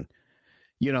embarrassing.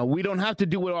 You know, we don't have to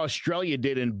do what Australia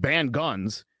did and ban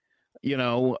guns. You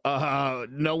know,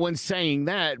 no one's saying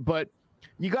that, but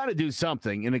you got to do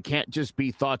something, and it can't just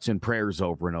be thoughts and prayers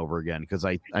over and over again, because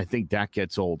I think that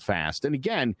gets old fast. And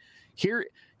again, here,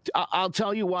 I'll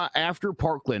tell you what, after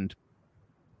Parkland,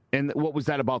 and what was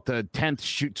that, about the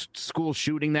 10th school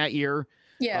shooting that year?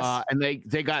 Yes. And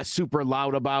they got super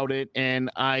loud about it. And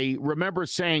I remember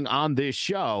saying on this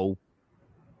show,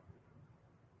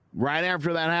 right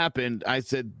after that happened, I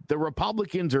said, the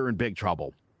Republicans are in big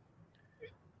trouble.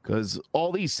 Because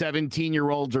all these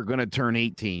 17-year-olds are going to turn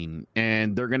 18,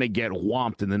 and they're going to get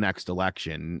whomped in the next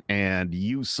election. And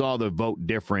you saw the vote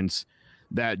difference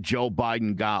that Joe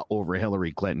Biden got over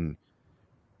Hillary Clinton.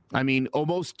 I mean,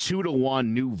 almost 2-1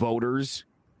 new voters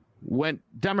went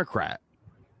Democrat.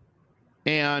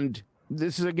 And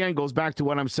this is, again, goes back to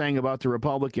what I'm saying about the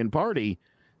Republican Party.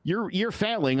 You're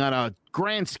failing on a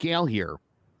grand scale here.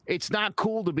 It's not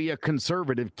cool to be a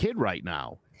conservative kid right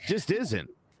now. Just isn't.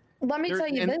 Let me tell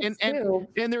you this too.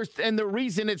 And the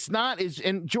reason it's not is,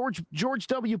 and George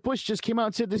W. Bush just came out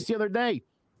and said this the other day.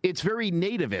 It's very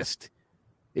nativist.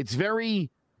 It's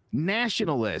very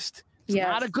nationalist. It's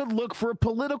not a good look for a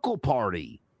political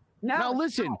party. No. Now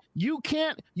listen, you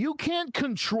can't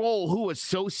control who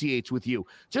associates with you.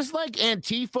 Just like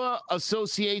Antifa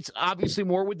associates obviously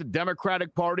more with the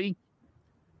Democratic Party.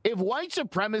 If white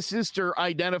supremacists are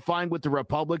identifying with the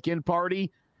Republican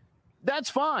Party, that's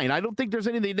fine. I don't think there's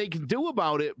anything they can do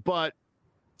about it, but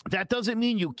that doesn't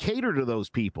mean you cater to those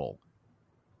people.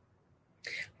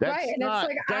 That's right, and it's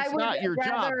like I would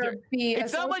rather be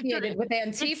associated with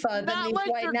Antifa than these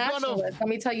white nationalists. Let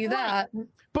me tell you that.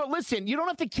 But listen, you don't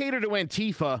have to cater to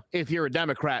Antifa if you're a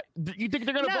Democrat. You think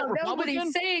they're going to vote Republican?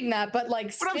 Nobody's saying that, but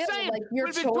like, still, like your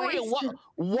choice.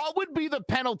 What would be the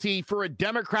penalty for a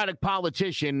Democratic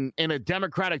politician in a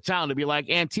Democratic town to be like,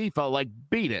 Antifa, like,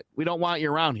 beat it. We don't want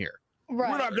you around here.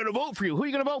 Right. We're not going to vote for you. Who are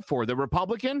you going to vote for? The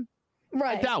Republican?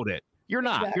 Right. I doubt it. You're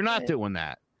not. Exactly. You're not doing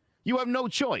that. You have no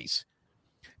choice.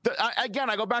 Again,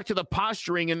 I go back to the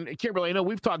posturing, and Kimberly, I know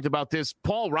we've talked about this.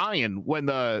 Paul Ryan, when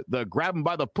the grab him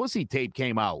by the pussy tape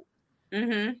came out,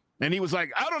 and he was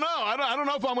like, I don't know. I don't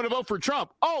know if I'm going to vote for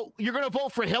Trump. Oh, you're going to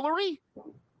vote for Hillary?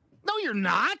 No, you're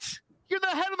not. You're the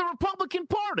head of the Republican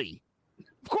Party.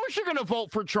 Of course you're going to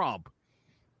vote for Trump.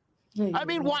 I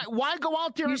mean, why go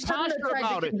out there and posture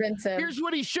about it? Here's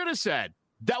what he should have said.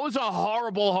 That was a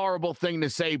horrible, horrible thing to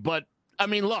say, but I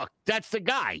mean, look, that's the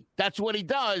guy. That's what he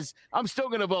does. I'm still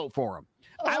going to vote for him.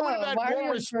 I would have had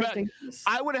more respect.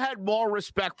 I would have had more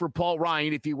respect for Paul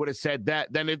Ryan if he would have said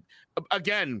that. Then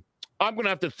again, I'm going to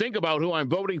have to think about who I'm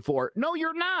voting for. No,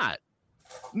 you're not.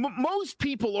 Most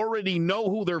people already know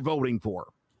who they're voting for.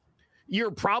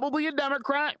 You're probably a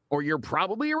Democrat or you're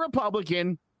probably a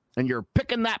Republican, and you're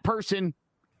picking that person.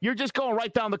 You're just going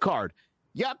right down the card.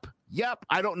 Yep.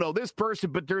 I don't know this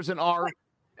person, but there's an R.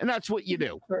 And that's what you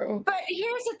do. But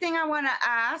here's the thing I want to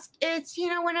ask. It's,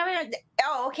 whenever,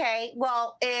 okay,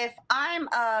 well, if I'm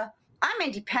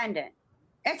independent,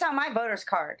 it's on my voter's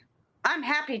card. I'm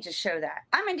happy to show that.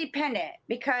 I'm independent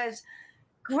because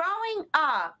growing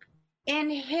up in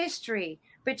history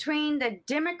between the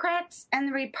Democrats and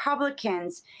the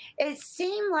Republicans, it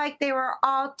seemed like they were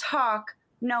all talk,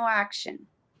 no action.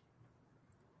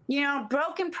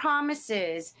 Broken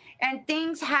promises and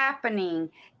things happening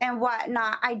and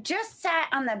whatnot. I just sat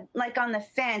on the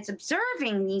fence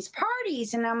observing these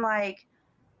parties, and I'm like,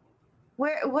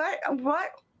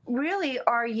 what really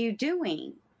are you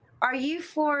doing? Are you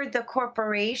for the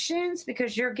corporations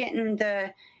because you're getting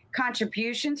the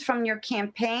contributions from your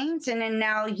campaigns and then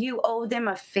now you owe them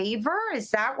a favor? Is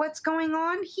that what's going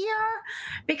on here?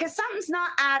 Because something's not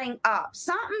adding up.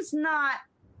 Something's not,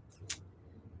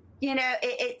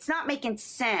 it's not making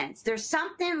sense. There's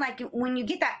something like when you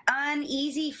get that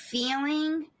uneasy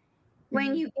feeling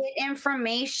when you get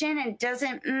information and it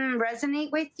doesn't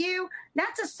resonate with you,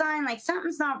 that's a sign like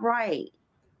something's not right.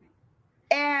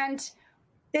 And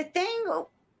the thing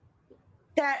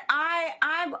that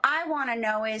I want to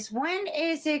know is, when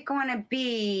is it going to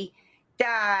be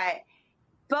that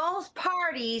both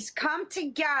parties come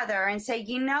together and say,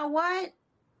 you know what?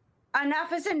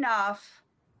 Enough is enough.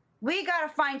 We got to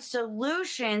find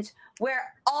solutions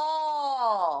where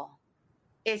all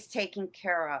is taken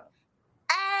care of.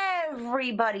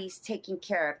 Everybody's taken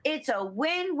care of. It's a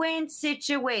win-win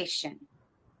situation.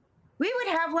 We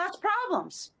would have less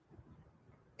problems.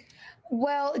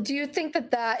 Well, do you think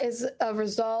that that is a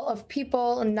result of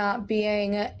people not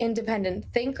being independent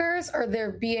thinkers, or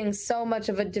there being so much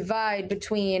of a divide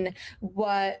between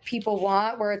what people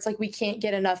want, where it's like we can't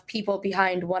get enough people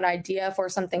behind one idea for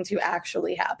something to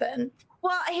actually happen?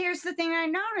 Well, here's the thing I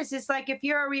noticed. It's like if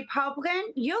you're a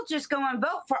Republican, you'll just go and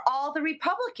vote for all the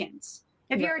Republicans.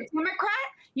 If you're a Democrat,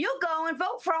 you'll go and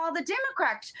vote for all the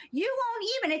Democrats. You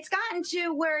won't even, it's gotten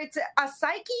to where it's a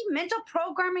psyche, mental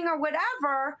programming or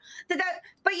whatever,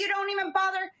 but you don't even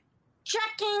bother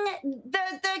checking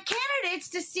the candidates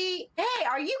to see, hey,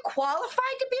 are you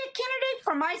qualified to be a candidate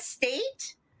for my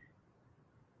state?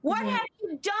 What have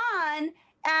you done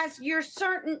as your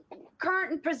certain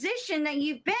current position that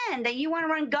you've been, that you want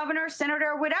to run governor,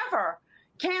 senator, whatever,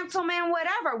 councilman,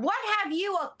 whatever? What have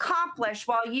you accomplished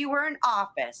while you were in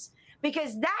office?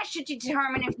 Because that should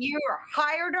determine if you are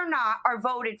hired or not or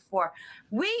voted for.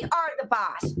 We are the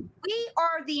boss. We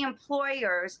are the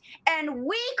employers, and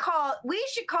we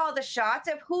should call the shots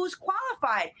of who's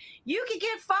qualified. You could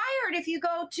get fired if you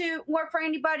go to work for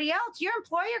anybody else. Your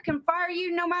employer can fire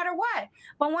you no matter what.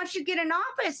 But once you get in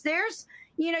office,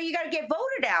 you got to get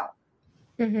voted out.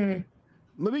 Mm-hmm.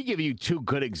 Let me give you two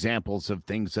good examples of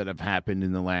things that have happened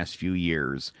in the last few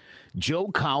years. Joe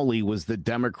Cowley was the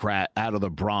Democrat out of the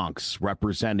Bronx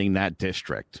representing that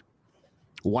district.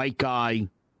 White guy.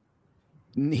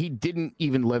 He didn't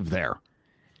even live there.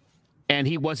 And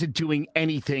he wasn't doing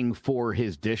anything for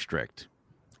his district.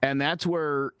 And that's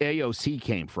where AOC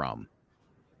came from.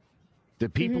 The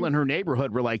people in her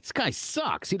neighborhood were like, this guy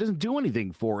sucks. He doesn't do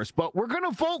anything for us, but we're going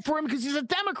to vote for him because he's a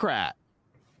Democrat.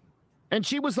 And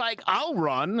she was like, I'll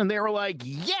run. And they were like,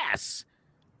 yes.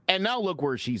 And now look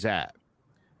where she's at.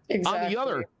 Exactly.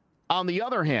 On the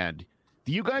other hand,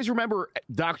 do you guys remember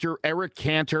Dr. Eric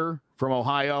Cantor from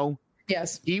Ohio?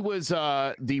 Yes. He was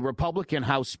the Republican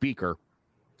House Speaker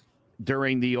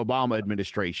during the Obama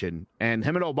administration. And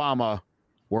him and Obama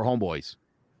were homeboys.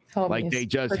 Like they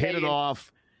just hit it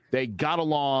off. They got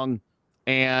along.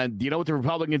 And you know what the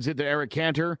Republicans did to Eric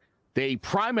Cantor? They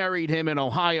primaried him in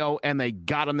Ohio, and they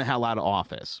got him the hell out of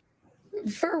office.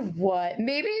 For what?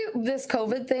 Maybe this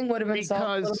COVID thing would have been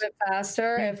solved a little bit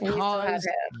faster if we still had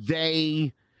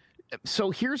him. So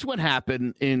here's what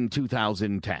happened in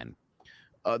 2010.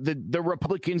 The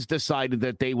Republicans decided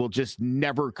that they will just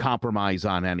never compromise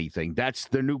on anything. That's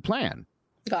their new plan.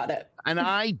 Got it. And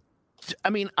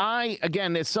I mean,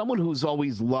 again, as someone who's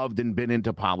always loved and been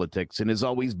into politics and has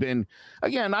always been,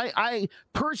 again, I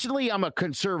personally, I'm a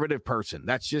conservative person.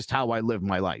 That's just how I live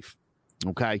my life.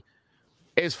 Okay.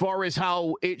 As far as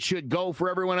how it should go for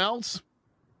everyone else,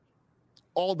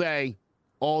 all day,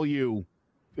 all you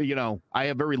know, I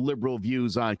have very liberal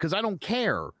views on, because I don't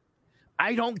care.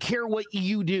 I don't care what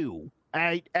you do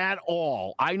at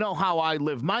all. I know how I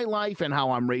live my life and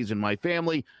how I'm raising my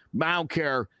family. I don't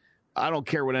care. I don't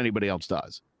care what anybody else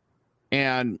does.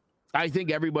 And I think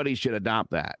everybody should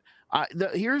adopt that.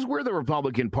 Here's where the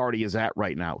Republican Party is at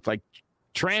right now. It's like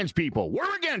trans people,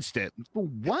 we're against it.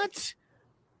 What?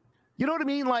 You know what I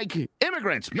mean? Like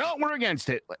immigrants, no, we're against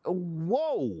it.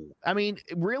 Whoa. I mean,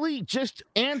 really just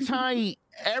anti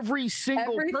every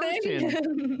single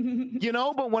person, you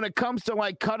know, but when it comes to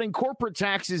like cutting corporate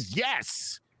taxes,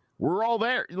 yes, we're all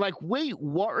there. Like, wait,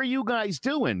 what are you guys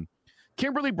doing?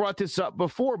 Kimberly brought this up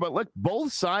before, but look,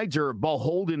 both sides are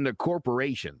beholden to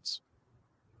corporations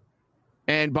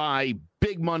and by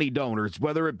big money donors,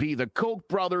 whether it be the Koch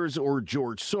brothers or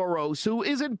George Soros, who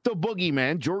isn't the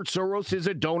boogeyman. George Soros is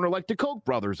a donor like the Koch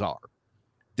brothers are.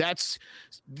 That's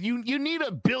you need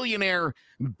a billionaire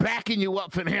backing you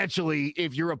up financially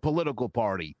if you're a political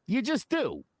party. You just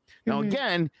do. Now,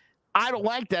 again, I don't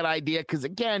like that idea because,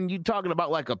 again, you're talking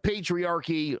about like a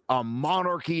patriarchy, a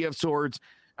monarchy of sorts.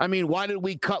 I mean, why did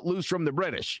we cut loose from the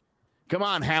British? Come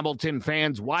on, Hamilton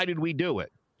fans. Why did we do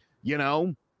it? You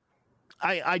know,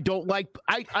 I don't like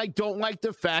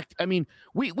the fact. I mean,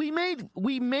 we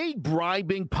made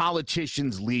bribing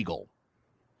politicians legal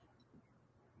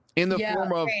in the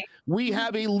form of we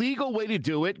have a legal way to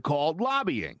do it called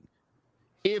lobbying.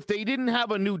 If they didn't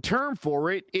have a new term for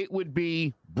it, it would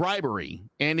be bribery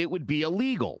and it would be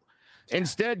illegal.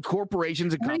 Instead,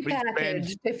 corporations and companies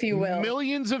spend, if you will,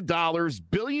 millions of dollars,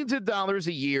 billions of dollars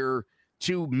a year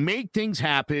to make things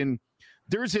happen.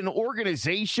 There's an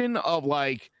organization of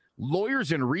like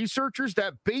lawyers and researchers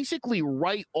that basically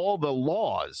write all the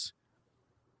laws.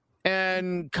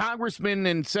 And congressmen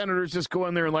and senators just go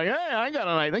in there and like, hey, I got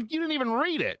an idea. Like, you didn't even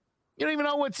read it. You don't even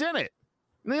know what's in it.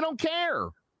 And they don't care.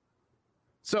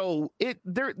 So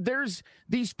there's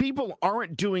these people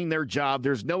aren't doing their job.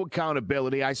 There's no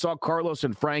accountability. I saw Carlos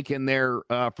and Frank in there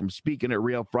from Speaking at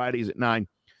Real Fridays at 9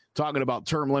 talking about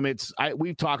term limits.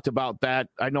 We've talked about that.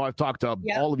 I know I've talked to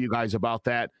all of you guys about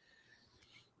that.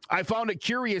 I found it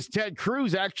curious. Ted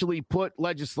Cruz actually put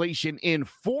legislation in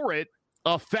for it,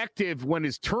 effective when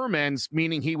his term ends,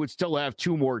 meaning he would still have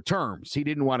 2 more terms. He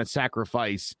didn't want to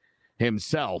sacrifice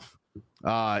himself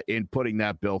in putting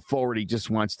that bill forward. He just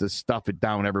wants to stuff it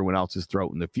down everyone else's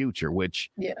throat in the future, which,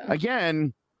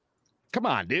 again, come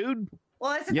on, dude.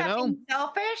 Well, isn't that being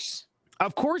selfish?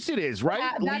 Of course it is,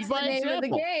 right? That's the name of the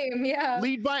game, yeah.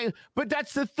 Lead by, but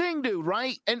that's the thing, dude,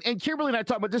 right? And Kimberly and I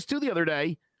talked about this too the other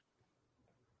day.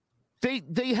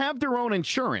 They have their own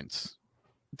insurance.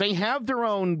 They have their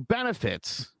own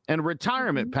benefits and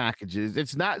retirement packages.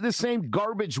 It's not the same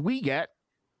garbage we get.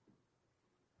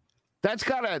 That's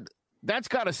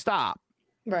gotta stop.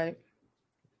 Right.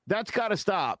 That's gotta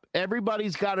stop.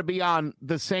 Everybody's got to be on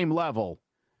the same level.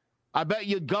 I bet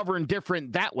you govern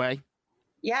different that way.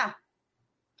 Yeah.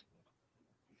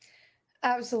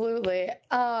 Absolutely.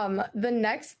 The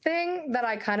next thing that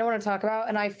I kind of want to talk about,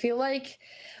 and I feel like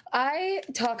I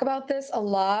talk about this a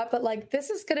lot, but like this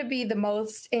is going to be the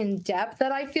most in depth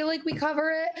that I feel like we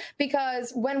cover it,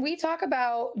 because when we talk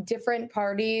about different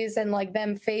parties and like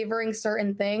them favoring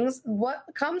certain things, what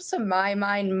comes to my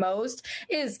mind most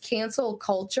is cancel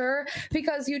culture.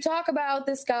 Because you talk about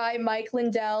this guy, Mike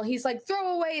Lindell, he's like,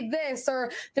 throw away this,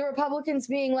 or the Republicans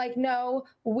being like, no,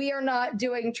 we are not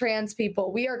doing trans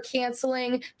people. We are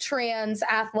canceling trans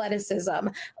athleticism.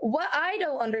 What I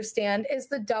don't understand is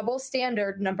the double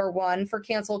standard, number one, for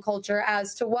cancel culture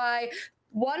as to why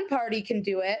one party can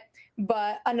do it,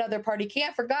 but another party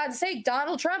can't. For God's sake,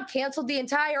 Donald Trump canceled the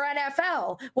entire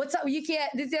NFL. What's up? You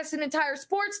can't, that's an entire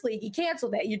sports league. He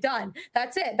canceled it. You're done.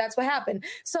 That's it. That's what happened.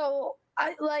 So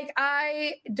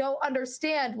I don't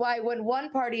understand why when one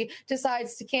party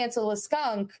decides to cancel a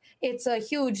skunk, it's a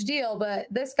huge deal, but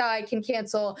this guy can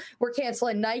cancel. We're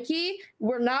canceling Nike.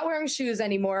 We're not wearing shoes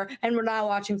anymore, and we're not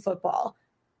watching football.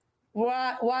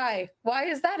 Why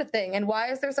is that a thing? And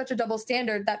why is there such a double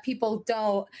standard that people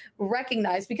don't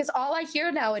recognize? Because all I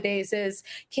hear nowadays is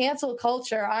cancel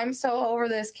culture. I'm so over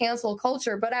this cancel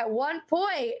culture. But at one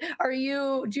point, do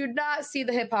you not see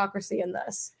the hypocrisy in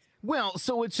this? Well,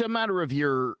 so it's a matter of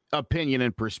your opinion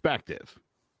and perspective,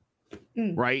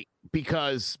 right?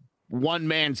 Because one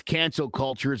man's cancel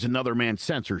culture is another man's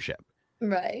censorship.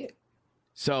 Right.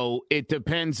 So it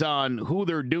depends on who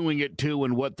they're doing it to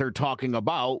and what they're talking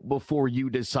about before you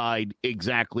decide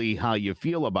exactly how you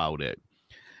feel about it.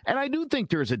 And I do think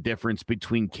there's a difference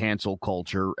between cancel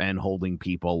culture and holding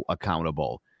people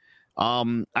accountable.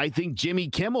 I think Jimmy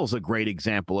Kimmel's a great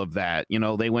example of that. You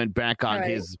know, they went back on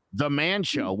his The Man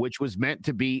Show, which was meant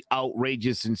to be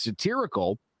outrageous and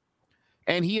satirical,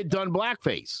 and he had done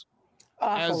blackface.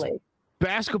 Awfully. As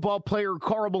basketball player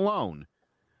Karl Malone,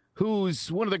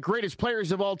 who's one of the greatest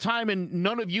players of all time, and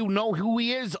none of you know who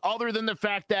he is other than the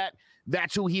fact that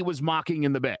that's who he was mocking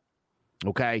in the bit.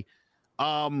 Okay?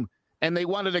 And they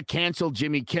wanted to cancel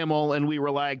Jimmy Kimmel, and we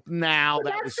were like, "Now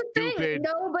that was stupid." Thing.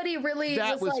 Nobody really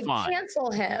was like, fine.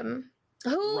 Cancel him.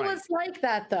 Who was like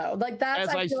that, though? Like, that's,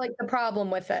 I feel like, the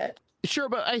problem with it. Sure,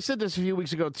 but I said this a few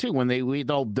weeks ago, too, when we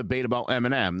all debate about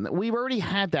Eminem. We've already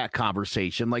had that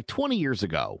conversation like 20 years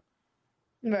ago.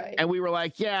 Right. And we were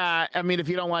like, yeah, I mean, if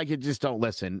you don't like it, just don't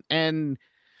listen. And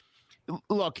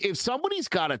look, if somebody's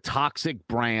got a toxic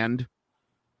brand,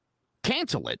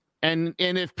 cancel it. And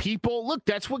if people, look,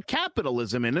 that's what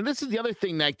capitalism is. And this is the other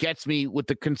thing that gets me with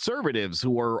the conservatives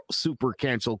who are super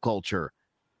cancel culture.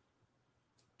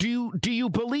 Do you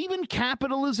believe in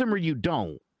capitalism or you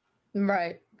don't?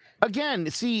 Right. Again,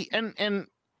 see, and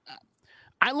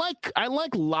I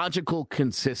like logical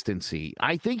consistency.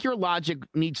 I think your logic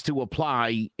needs to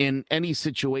apply in any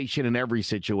situation, in every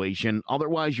situation.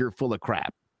 Otherwise, you're full of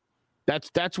crap.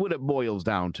 That's what it boils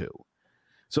down to.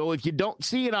 So if you don't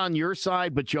see it on your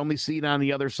side, but you only see it on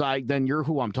the other side, then you're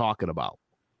who I'm talking about.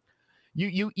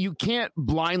 You can't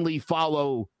blindly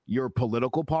follow your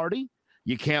political party.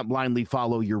 You can't blindly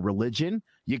follow your religion.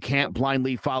 You can't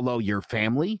blindly follow your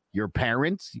family, your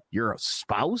parents, your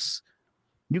spouse.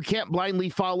 You can't blindly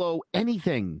follow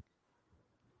anything.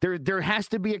 There has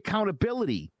to be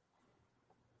accountability.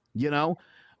 You know?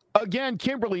 Again,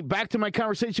 Kimberly, back to my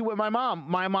conversation with my mom.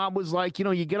 My mom was like, you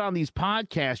know, you get on these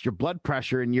podcasts, your blood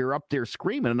pressure, and you're up there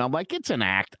screaming. And I'm like, it's an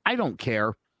act. I don't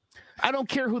care. I don't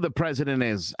care who the president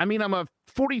is. I mean, I'm a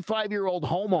 45-year-old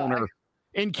homeowner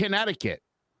in Connecticut.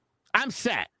 I'm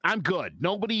set. I'm good.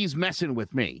 Nobody's messing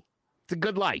with me. It's a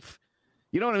good life.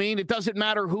 You know what I mean? It doesn't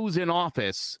matter who's in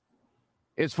office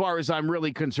as far as I'm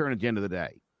really concerned at the end of the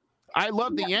day. I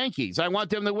love the Yankees. I want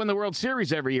them to win the World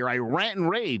Series every year. I rant and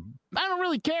rave. I don't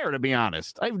really care, to be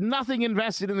honest. I have nothing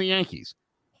invested in the Yankees.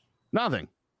 Nothing.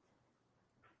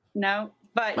 No,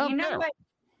 but you know what?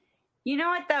 You know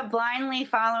what? The blindly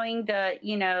following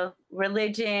the,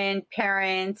 religion,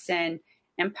 parents, and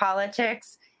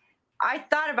politics. I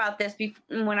thought about this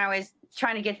when I was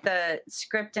trying to get the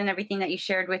script and everything that you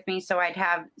shared with me, so I'd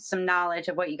have some knowledge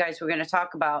of what you guys were going to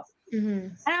talk about. Mm-hmm.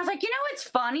 And I was like, what's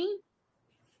funny?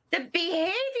 The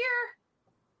behavior.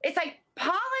 It's like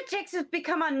politics has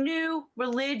become a new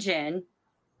religion,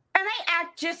 and they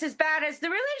act just as bad as the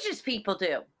religious people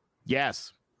do.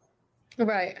 Yes.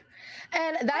 Right.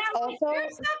 And that's also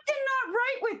there's something not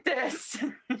right with this.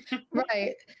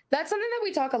 Right. That's something that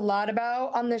we talk a lot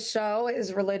about on this show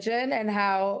is religion, and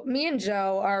how me and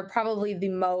Joe are probably the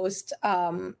most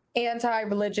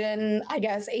anti-religion, I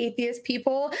guess, atheist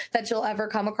people that you'll ever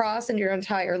come across in your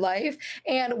entire life.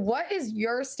 And what is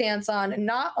your stance on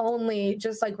not only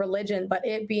just like religion, but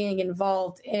it being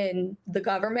involved in the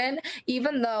government?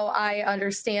 Even though I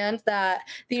understand that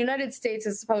the United States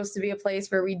is supposed to be a place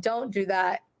where we don't do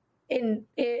that, it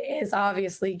is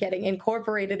obviously getting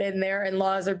incorporated in there, and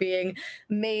laws are being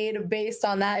made based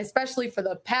on that, especially for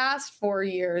the past 4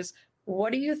 years.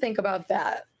 What do you think about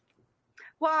that?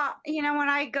 Well, when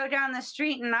I go down the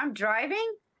street and I'm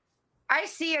driving, I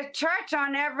see a church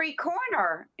on every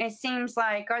corner. It seems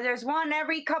like, or there's one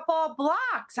every couple of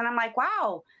blocks. And I'm like,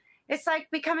 wow, it's like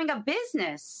becoming a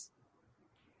business.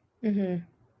 Mm-hmm.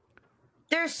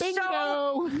 There's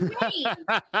so many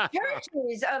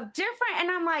churches of different,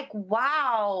 and I'm like,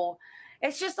 wow,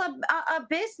 it's just a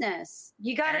business.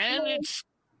 You got to.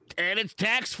 And it's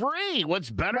tax-free. What's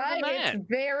better than that? It's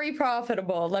very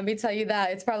profitable. Let me tell you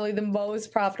that. It's probably the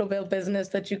most profitable business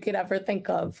that you could ever think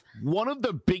of. One of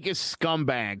the biggest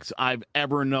scumbags I've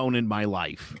ever known in my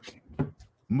life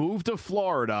moved to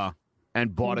Florida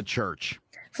and bought a church.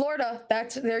 Florida,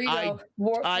 there you go.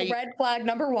 Red flag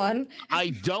number one. I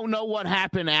don't know what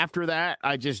happened after that.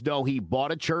 I just know he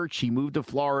bought a church, he moved to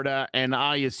Florida, and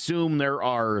I assume there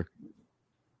are,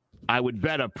 I would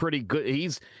bet a pretty good,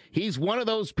 he's one of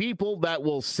those people that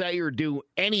will say or do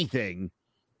anything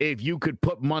if you could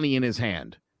put money in his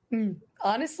hand.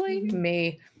 Honestly,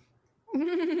 me.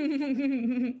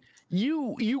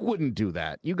 You wouldn't do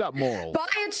that. You got morals. Buy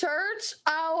a church?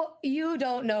 Oh, you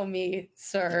don't know me,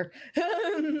 sir.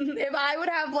 If I would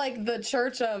have like the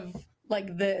church of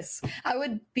like this, I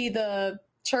would be the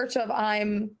church of I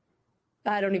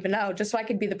don't even know, just so I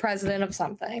could be the president of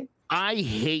something. I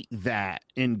hate that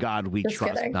In God We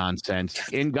Trust nonsense.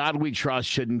 In God We Trust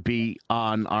shouldn't be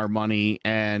on our money,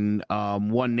 and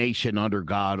One Nation Under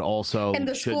God also and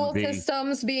the school be.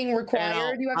 Systems being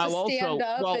required. You have to stand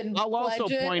up and I'll also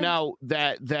point out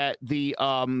that the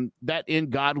that In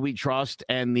God We Trust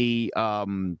and the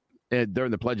during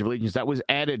the Pledge of Allegiance, that was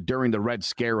added during the Red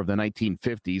Scare of the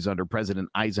 1950s under President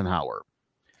Eisenhower.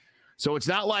 So it's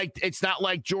not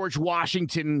like George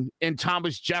Washington and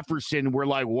Thomas Jefferson were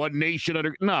like one nation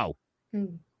under. No,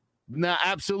 no,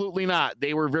 absolutely not.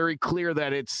 They were very clear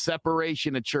that it's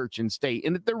separation of church and state,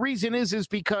 and the reason is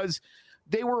because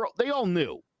they all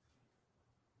knew.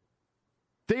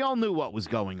 They all knew what was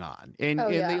going on, and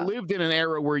they lived in an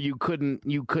era where you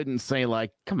couldn't say like,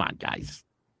 "Come on, guys,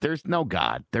 there's no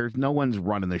God, there's no one's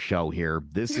running the show here.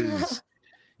 This is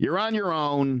you're on your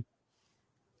own."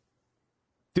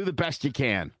 Do the best you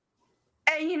can.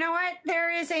 And you know what?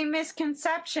 There is a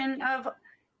misconception of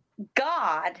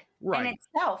God in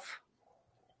itself.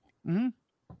 Mm-hmm.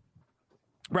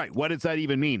 Right. What does that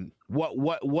even mean?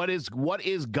 What is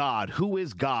God? Who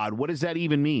is God? What does that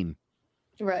even mean?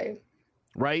 Right.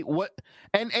 Right. What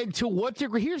and to what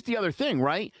degree? Here's the other thing,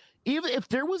 right? Even if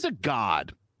there was a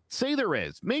God, say there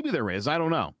is, maybe there is. I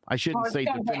don't know. I shouldn't say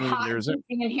definitively there isn't.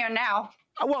 In here now.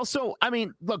 Well, so I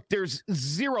mean, look, there's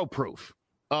zero proof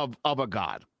of a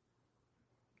God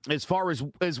as far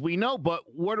as we know, but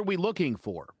what are we looking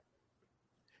for?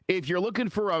 If you're looking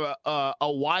for a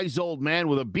wise old man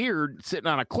with a beard sitting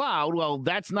on a cloud, well,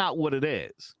 that's not what it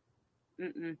is.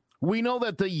 Mm-mm. We know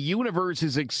that the universe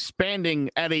is expanding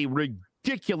at a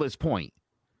ridiculous point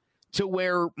to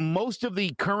where most of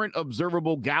the current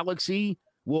observable galaxy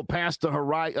will pass the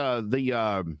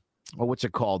horizon, what's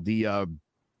it called? The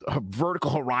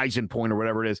vertical horizon point or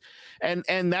whatever it is.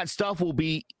 And that stuff will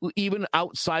be even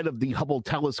outside of the Hubble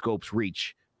telescope's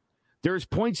reach. There's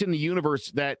points in the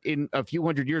universe that in a few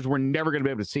hundred years, we're never going to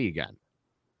be able to see again.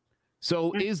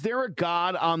 So is there a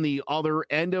God on the other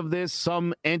end of this,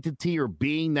 some entity or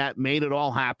being that made it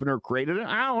all happen or created it?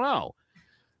 I don't know.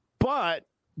 But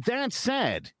that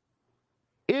said,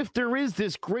 if there is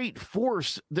this great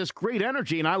force, this great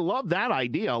energy, and I love that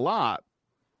idea a lot.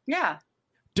 Yeah.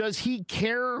 Does he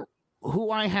care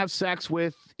who I have sex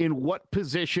with, in what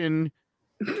position?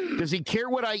 Does he care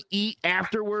what I eat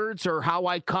afterwards or how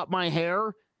I cut my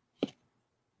hair?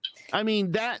 I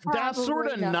mean, that sort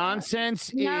of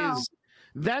nonsense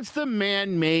that's the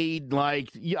man-made, like,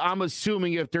 I'm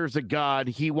assuming if there's a God,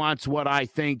 he wants what I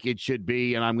think it should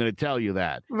be, and I'm going to tell you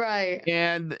that. Right.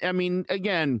 And, I mean,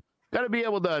 again, got to be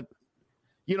able to,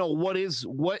 what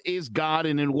is God,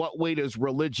 and in what way does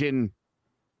religion,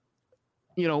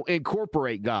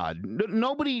 incorporate God?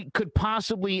 Nobody could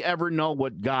possibly ever know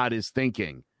what God is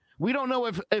thinking. We don't know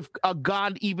if a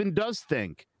God even does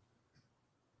think.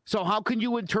 So how can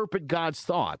you interpret God's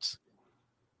thoughts?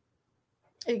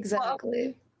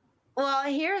 Exactly. Well,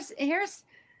 here's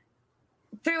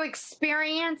through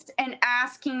experience and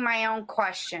asking my own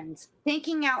questions,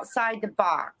 thinking outside the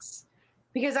box,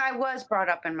 because I was brought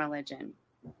up in religion.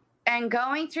 And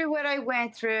going through what I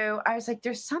went through, I was like,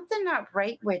 there's something not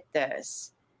right with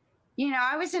this.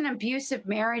 I was in abusive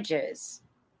marriages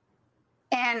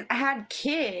and I had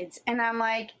kids, and I'm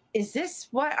like, is this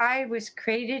what I was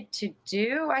created to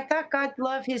do? I thought God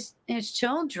loved his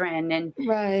children, and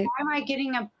right. Why am I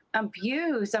getting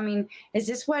abused? I mean, is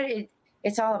this what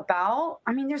it's all about?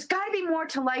 I mean, there's got to be more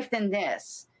to life than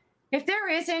this. If there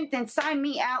isn't, then sign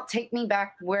me out, take me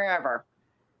back wherever.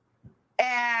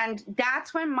 And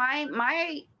that's when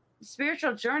my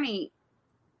spiritual journey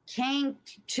came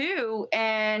to,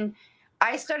 and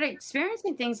I started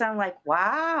experiencing things. I'm like,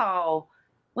 wow.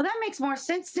 Well, that makes more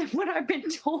sense than what I've been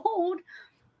told.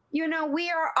 We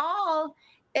are all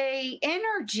a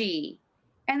energy,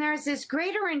 and there's this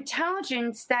greater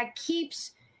intelligence that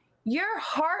keeps your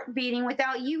heart beating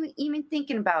without you even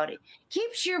thinking about it.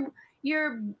 Keeps your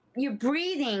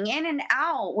breathing in and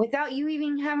out without you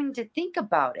even having to think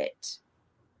about it.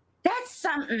 That's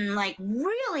something, like,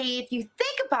 really, if you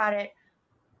think about it,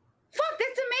 fuck,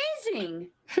 that's amazing.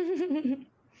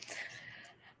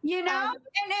 And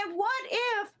then what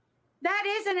if that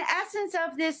is an essence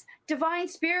of this divine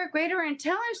spirit, greater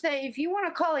intelligence, that if you want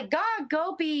to call it God,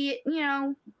 go be,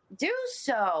 do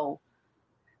so.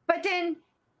 But then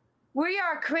we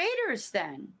are creators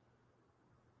then.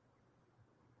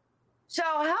 So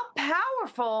how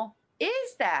powerful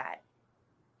is that?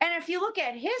 And if you look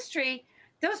at history,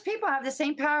 those people have the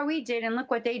same power we did, and look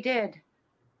what they did.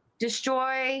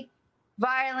 Destroy,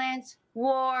 violence,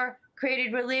 war,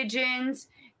 created religions,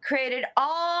 created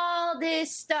all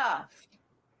this stuff.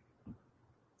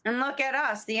 And look at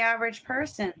us, the average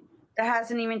person that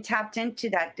hasn't even tapped into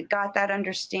that got that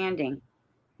understanding.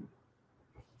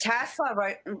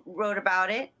 Tesla wrote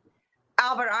about it.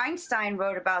 Albert Einstein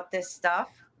wrote about this stuff.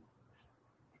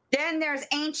 Then there's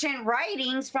ancient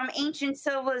writings from ancient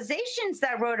civilizations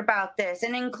that wrote about this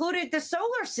and included the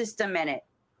solar system in it.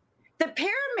 The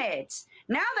pyramids.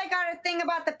 Now they got a thing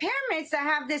about the pyramids that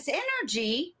have this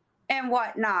energy and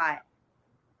whatnot.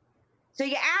 So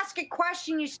you ask a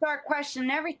question, you start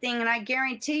questioning everything, and I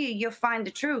guarantee you'll find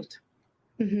the truth.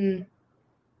 Mm-hmm.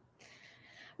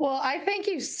 Well, I thank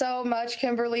you so much,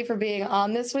 Kimberly, for being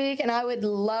on this week, and I would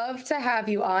love to have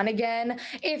you on again.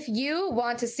 If you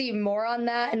want to see more on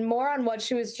that and more on what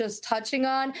she was just touching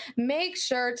on, make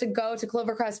sure to go to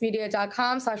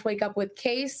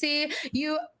clovercrestmedia.com/wakeupwithkc.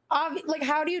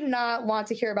 How do you not want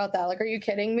to hear about that? Like, are you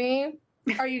kidding me?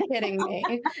 Are you kidding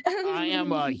me? I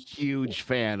am a huge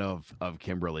fan of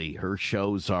Kimberly. Her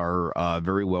shows are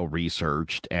very well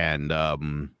researched, and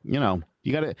you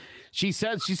gotta. She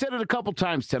said it a couple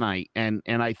times tonight, and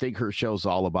I think her show's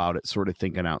all about it, sort of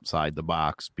thinking outside the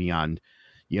box, beyond,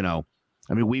 I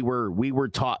mean, we were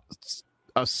taught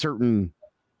a certain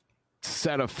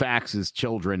set of facts as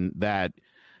children that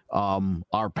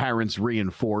our parents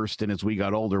reinforced, and as we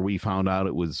got older, we found out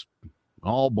it was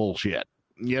all bullshit.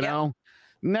 You know.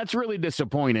 And that's really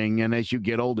disappointing. And as you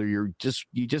get older, you just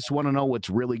want to know what's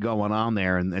really going on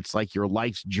there. And it's like your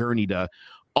life's journey to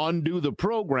undo the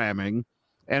programming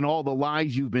and all the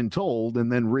lies you've been told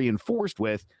and then reinforced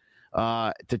with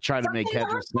to try to make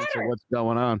heads or sense of what's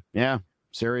going on. Yeah,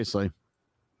 seriously.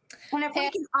 And if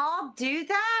we can all do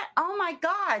that, oh my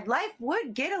God, life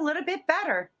would get a little bit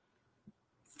better.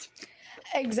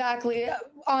 Exactly.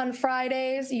 On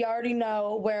Fridays, you already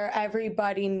know where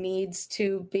everybody needs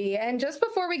to be. And just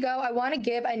before we go, I want to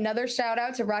give another shout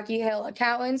out to Rocky Hill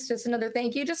Accountants. Just another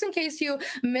thank you, just in case you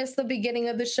missed the beginning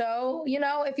of the show. You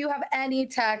know, if you have any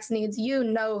tax needs, you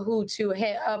know who to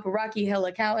hit up, Rocky Hill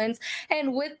Accountants.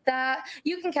 And with that,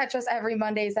 you can catch us every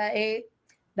Mondays at 8.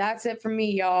 That's it for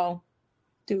me, y'all.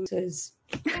 Deuces.